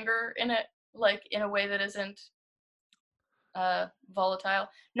express anger in it, like in a way that isn't volatile.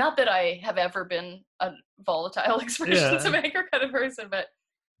 Not that I have ever been a volatile expressions of yeah. anger kind of person, but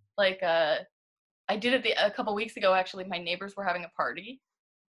like I did it a couple weeks ago. Actually, my neighbors were having a party,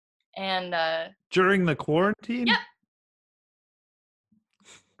 and During the quarantine, yep,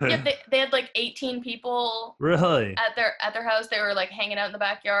 yep, they had like 18 people really? at their house. They were like hanging out in the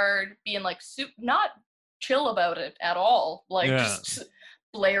backyard, being like not chill about it at all. Like Yeah, just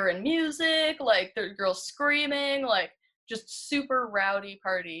blaring music, like the girls screaming, like just super rowdy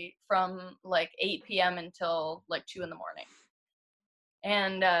party from like 8 p.m. until like 2 in the morning.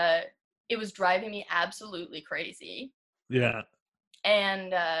 And it was driving me absolutely crazy. yeah.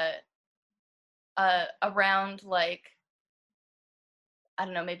 And around like, I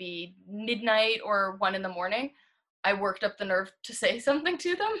don't know, maybe midnight or 1 in the morning, I worked up the nerve to say something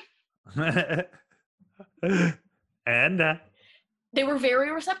to them. And They were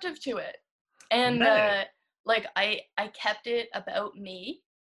very receptive to it. And nice. like I kept it about me.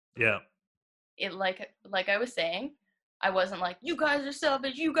 Yeah, It like I was saying, I wasn't like, you guys are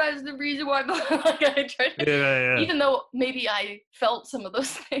selfish, you guys are the reason why. Like I tried to, yeah, yeah, even though maybe I felt some of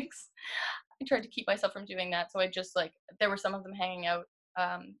those things, I tried to keep myself from doing that. So I just like, there were some of them hanging out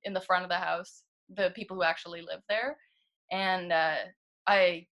in the front of the house, the people who actually live there. And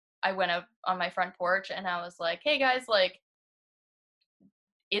I I went out on my front porch and I was like, hey guys, like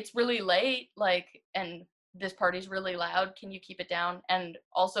it's really late, like, and this party's really loud. Can you keep it down? And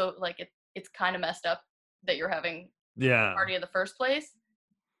also, like, it's kind of messed up that you're having a yeah, party in the first place.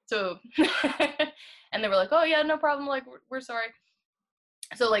 So, and they were like, oh yeah, no problem. Like, we're sorry.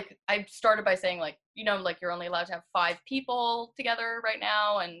 So, like, I started by saying, like, like you're only allowed to have 5 people together right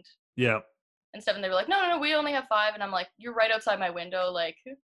now, yeah. and stuff. And they were like, no, no, no, we only have 5. And I'm like, you're right outside my window. Like,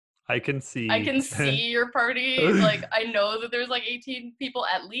 I can I see. can see your party. Like, I know that there's like 18 people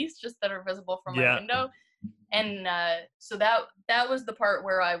at least just that are visible from my Yeah, window. And so that was the part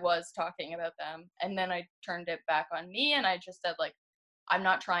where I was talking about them, and then I turned it back on me and I just said, like, I'm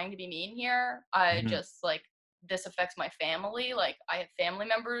not trying to be mean here. I mhm, just like, this affects my family. Like, I have family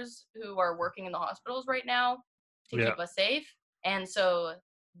members who are working in the hospitals right now to yeah, keep us safe, and so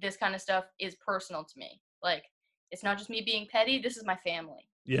this kind of stuff is personal to me. Like, it's not just me being petty, this is my family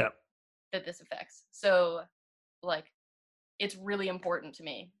yeah. that this affects. So like, it's really important to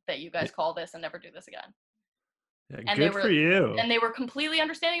me that you guys call this and never do this again. Yeah, And good for you. they were completely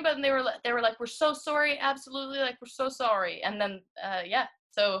understanding about it, and they were like, we're so sorry, absolutely, like, we're so sorry. And then yeah,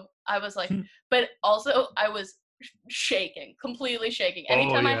 so I was like, but also I was shaking, completely shaking. Oh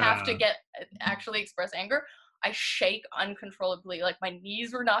Anytime I have to yeah. get actually express anger, I shake uncontrollably, like my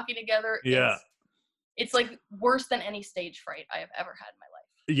knees were knocking together. Yeah. It's like worse than any stage fright I have ever had in my life.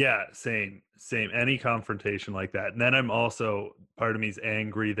 Yeah, same. Any confrontation like that. And then I'm also, part of me is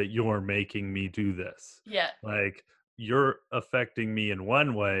angry that you're making me do this. Yeah. Like, you're affecting me in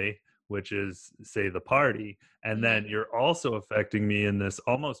one way, which is, say, the party, and then Hmm. you're also affecting me in this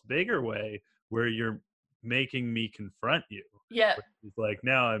almost bigger way where you're making me confront you. Yeah. Which is like,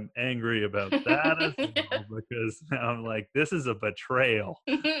 now I'm angry about that as Yeah. well, because now I'm like, this is a betrayal.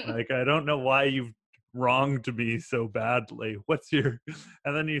 Like, I don't know why you've wronged me so badly. What's your,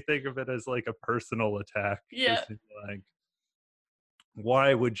 and then you think of it as like a personal attack, Yeah. because like,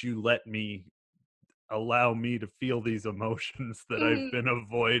 why would you let me, allow me to feel these emotions that I've Mhm. been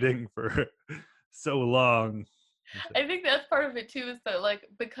avoiding for so long? It's like, I think that's part of it too, is that like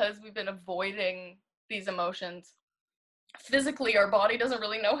because we've been avoiding these emotions, physically our body doesn't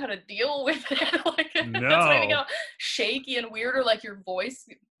really know how to deal with it. Like that's why we get no. all shaky and weird, or like your voice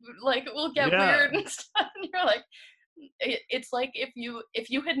like will get Yeah. weird and stuff. And you're like, it's like if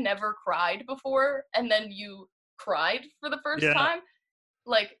you had never cried before and then you cried for the first Yeah. time,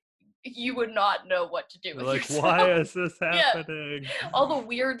 like you would not know what to do You're with like, why yourself. is this Yeah, happening? all the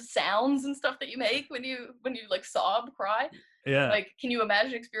weird sounds and stuff that you make when you like sob, cry. Yeah. Like, can you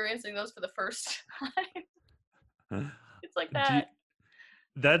imagine experiencing those for the first time? It's like Do you, that.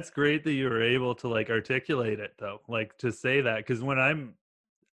 that's great that you were able to like articulate it though, like to say that, because when I'm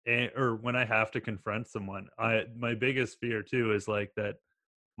or when I have to confront someone, I, my biggest fear too is like that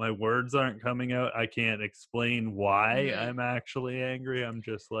my words aren't coming out. I can't explain why Hmm. I'm actually angry. I'm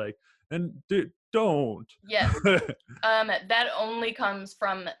just like, and don't. Yeah. That only comes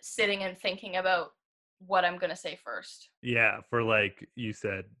from sitting and thinking about what I'm gonna say first. Yeah, for like you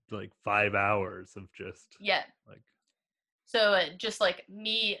said, like 5 hours of just Yeah. like, So just like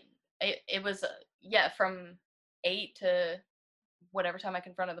me, it was yeah, from 8 to whatever time I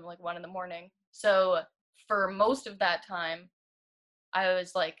confronted them, like 1 in the morning. So for most of that time, I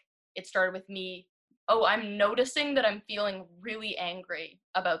was like, it started with me. Oh, I'm noticing that I'm feeling really angry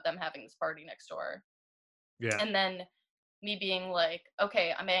about them having this party next door. yeah, And then me being like,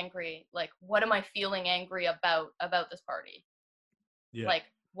 okay, I'm angry. Like, what am I feeling angry about this party? yeah, Like,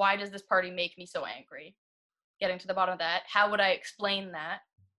 why does this party make me so angry? Getting to the bottom of that. How would I explain that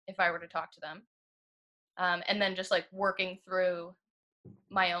if I were to talk to them? And then just like working through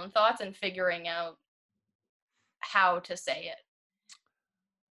my own thoughts and figuring out how to say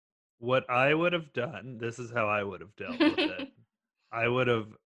what I would have done, this is how I would have dealt with it. it. I would have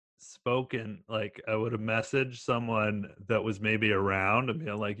spoken, like I would have messaged someone that was maybe around and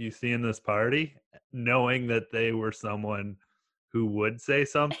be like, you seeing this party? Knowing that they were someone who would say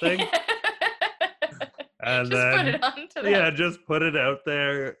something. And Just put then, it on to them. yeah, just put it out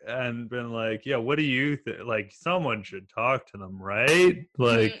there and been like, yeah, what do you think? Like, someone should talk to them, right?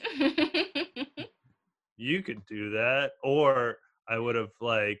 Like, Mhm. you could do that. Or I would have,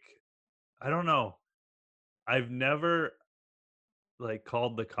 like, I don't know. I've never like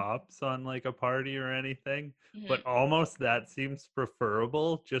called the cops on like a party or anything, Mhm. but almost that seems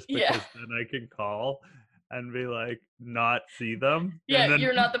preferable, just Yeah. because then I can call and be like, not see them, Yeah, and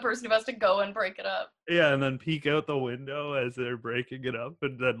you're then not the person who has to go and break it up. yeah, and then peek out the window as they're breaking it up,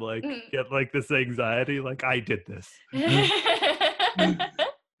 and then like Mm. get like this anxiety, like I did this. Yeah,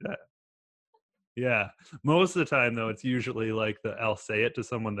 yeah. Most of the time though, it's usually like the, I'll say it to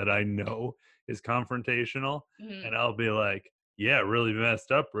someone that I know is confrontational, Mhm. and I'll be like, yeah, really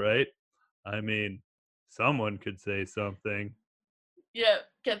messed up, right? I mean, someone could say something. Yeah,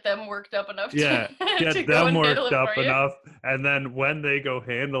 get them worked up enough to Yeah, to get go them and handle worked it for up you. enough, and then when they go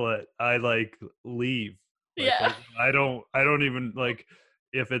handle it, I like leave. Like Yeah. I don't even like,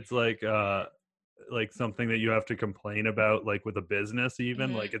 if it's like something that you have to complain about, like with a business,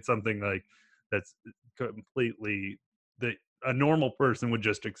 even like Mhm. it's something like that's completely, that a normal person would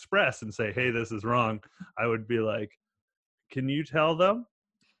just express and say, hey, this is wrong. I would be like, can you tell them?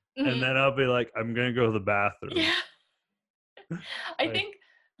 And Mhm. then I'll be like, I'm gonna go to the bathroom. Yeah. I Like, think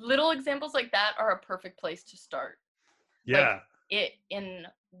little examples like that are a perfect place to start. Like yeah, it in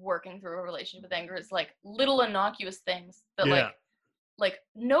working through a relationship with anger is like little innocuous things that yeah, like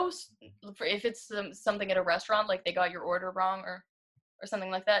no if it's something at a restaurant, like they got your order wrong or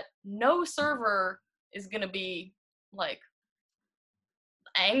something like that, no server is gonna be like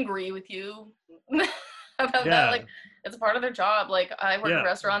angry with you about that. yeah, Like it's a part of their job. Like I work in yeah.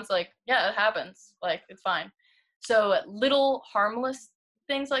 restaurants, like yeah, it happens, like it's fine. So little harmless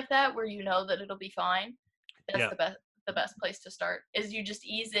things like that, where you know that it'll be fine. That's the best place to start. Is you just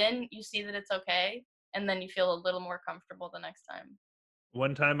ease in, you see that it's okay, and then you feel a little more comfortable the next time.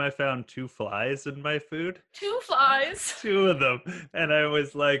 One time I found 2 flies in my food. 2 flies. 2 of them, and I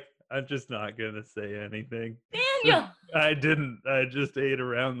was like, I'm just not gonna say anything. Daniel. I didn't. I just ate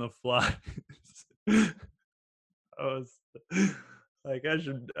around the flies. I was like,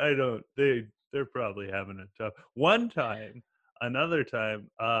 they're probably having it tough. Another time,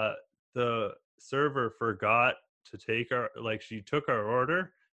 the server forgot to take she took our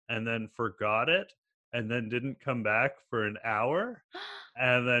order and then forgot it and then didn't come back for an hour.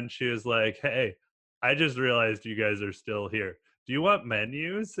 And then she was like, hey, I just realized you guys are still here. Do you want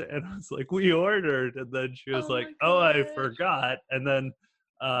menus? And I was like, we ordered. And then she was like, oh, I forgot. And then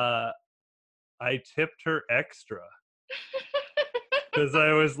I tipped her extra because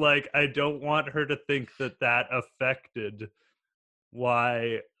I was like, I don't want her to think that affected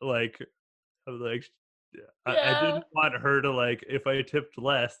why, I didn't want her to, if I tipped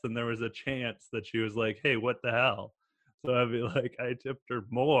less, then there was a chance that she was like, hey, what the hell? So I'd be like, I tipped her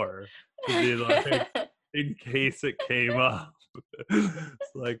more to be like, in case it came up.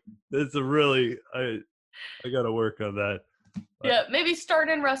 It's like, it's a really, I got to work on that. But, yeah, maybe start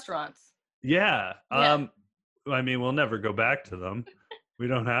in restaurants. Yeah. I mean, we'll never go back to them. We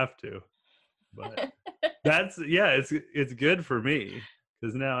don't have to. But it's good for me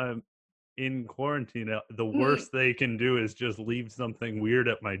because now I'm in quarantine. The worst they can do is just leave something weird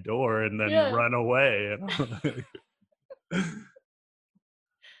at my door and then run away.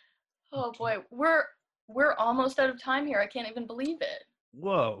 Oh boy, we're almost out of time here. I can't even believe it.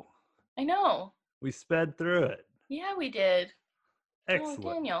 Whoa. I know. We sped through it. Yeah, we did. Excellent.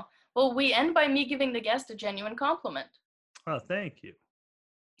 Oh, Daniel. Well, we end by me giving the guest a genuine compliment. Oh, thank you.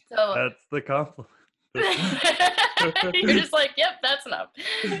 So that's the compliment. You're just like, yep, that's enough.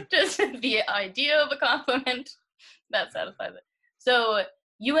 Just the idea of a compliment, that satisfies it. So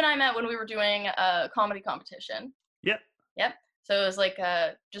you and I met when we were doing a comedy competition. Yep. So it was like,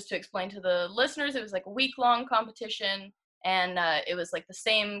 just to explain to the listeners, it was like a week-long competition, and it was like the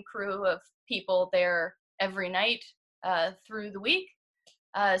same crew of people there every night through the week.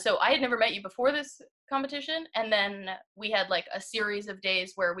 So I had never met you before this competition, and then we had like a series of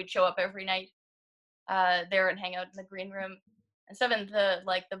days where we'd show up every night there and hang out in the green room and stuff. And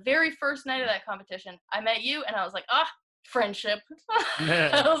the very first night of that competition, I met you, and I was like, friendship.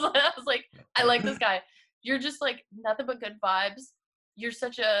 I was like, I like this guy. You're just like nothing but good vibes. You're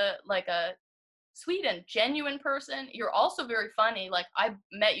such a sweet and genuine person. You're also very funny. Like, I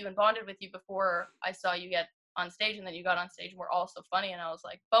met you and bonded with you before I saw you get on stage, and then you got on stage and were also funny, and I was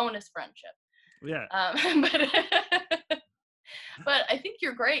like, bonus friendship. Yeah. But I think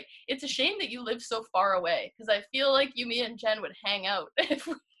you're great. It's a shame that you live so far away, because I feel like me and Jen would hang out if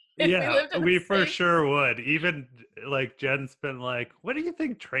we for sure would. Even like Jen's been like, what do you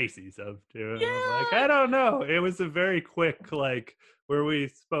think Tracy's up to? And I'm like, I don't know. It was a very quick where we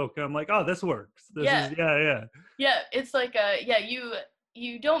spoke. I'm like, oh, this works. Yeah, it's like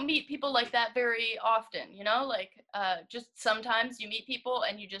you don't meet people like that very often, you know? Like just sometimes you meet people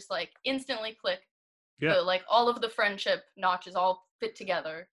and you just like instantly click. Yeah. So like all of the friendship notches all fit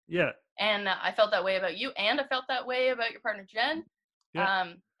together. Yeah. And I felt that way about you, and I felt that way about your partner Jen.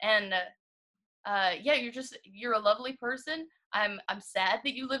 Yeah. You're a lovely person. I'm sad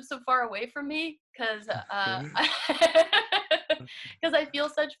that you live so far away from me, because because I feel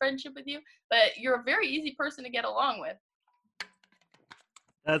such friendship with you, but you're a very easy person to get along with.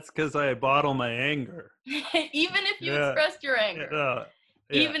 That's because I bottle my anger. Even if you expressed your anger.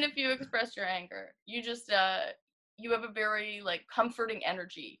 Even if you expressed your anger, you just you have a very like comforting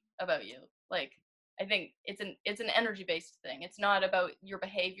energy about you. Like, I think it's an energy-based thing. It's not about your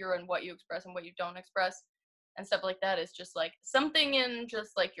behavior and what you express and what you don't express and stuff like that. It's just like something in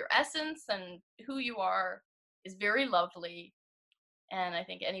just like your essence and who you are is very lovely. And I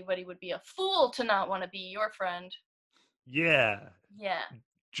think anybody would be a fool to not want to be your friend. Yeah. Yeah.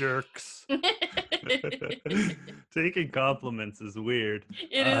 Jerks. Taking compliments is weird.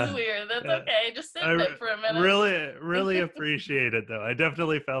 It is weird. That's okay. Just sit in it for a minute. Really appreciate it, though. I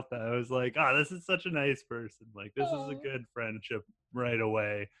definitely felt that. I was like, this is such a nice person. Like, this is a good friendship right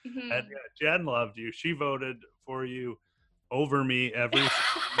away. Mm-hmm. And Jen loved you. She voted for you over me every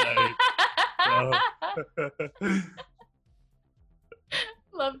night.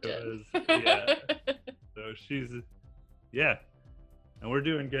 Loved it. So she's, and we're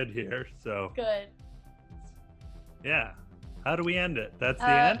doing good here, so. Good. Yeah. How do we end it? That's the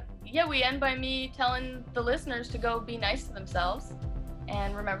end? Yeah, we end by me telling the listeners to go be nice to themselves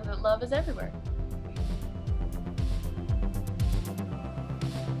and remember that love is everywhere.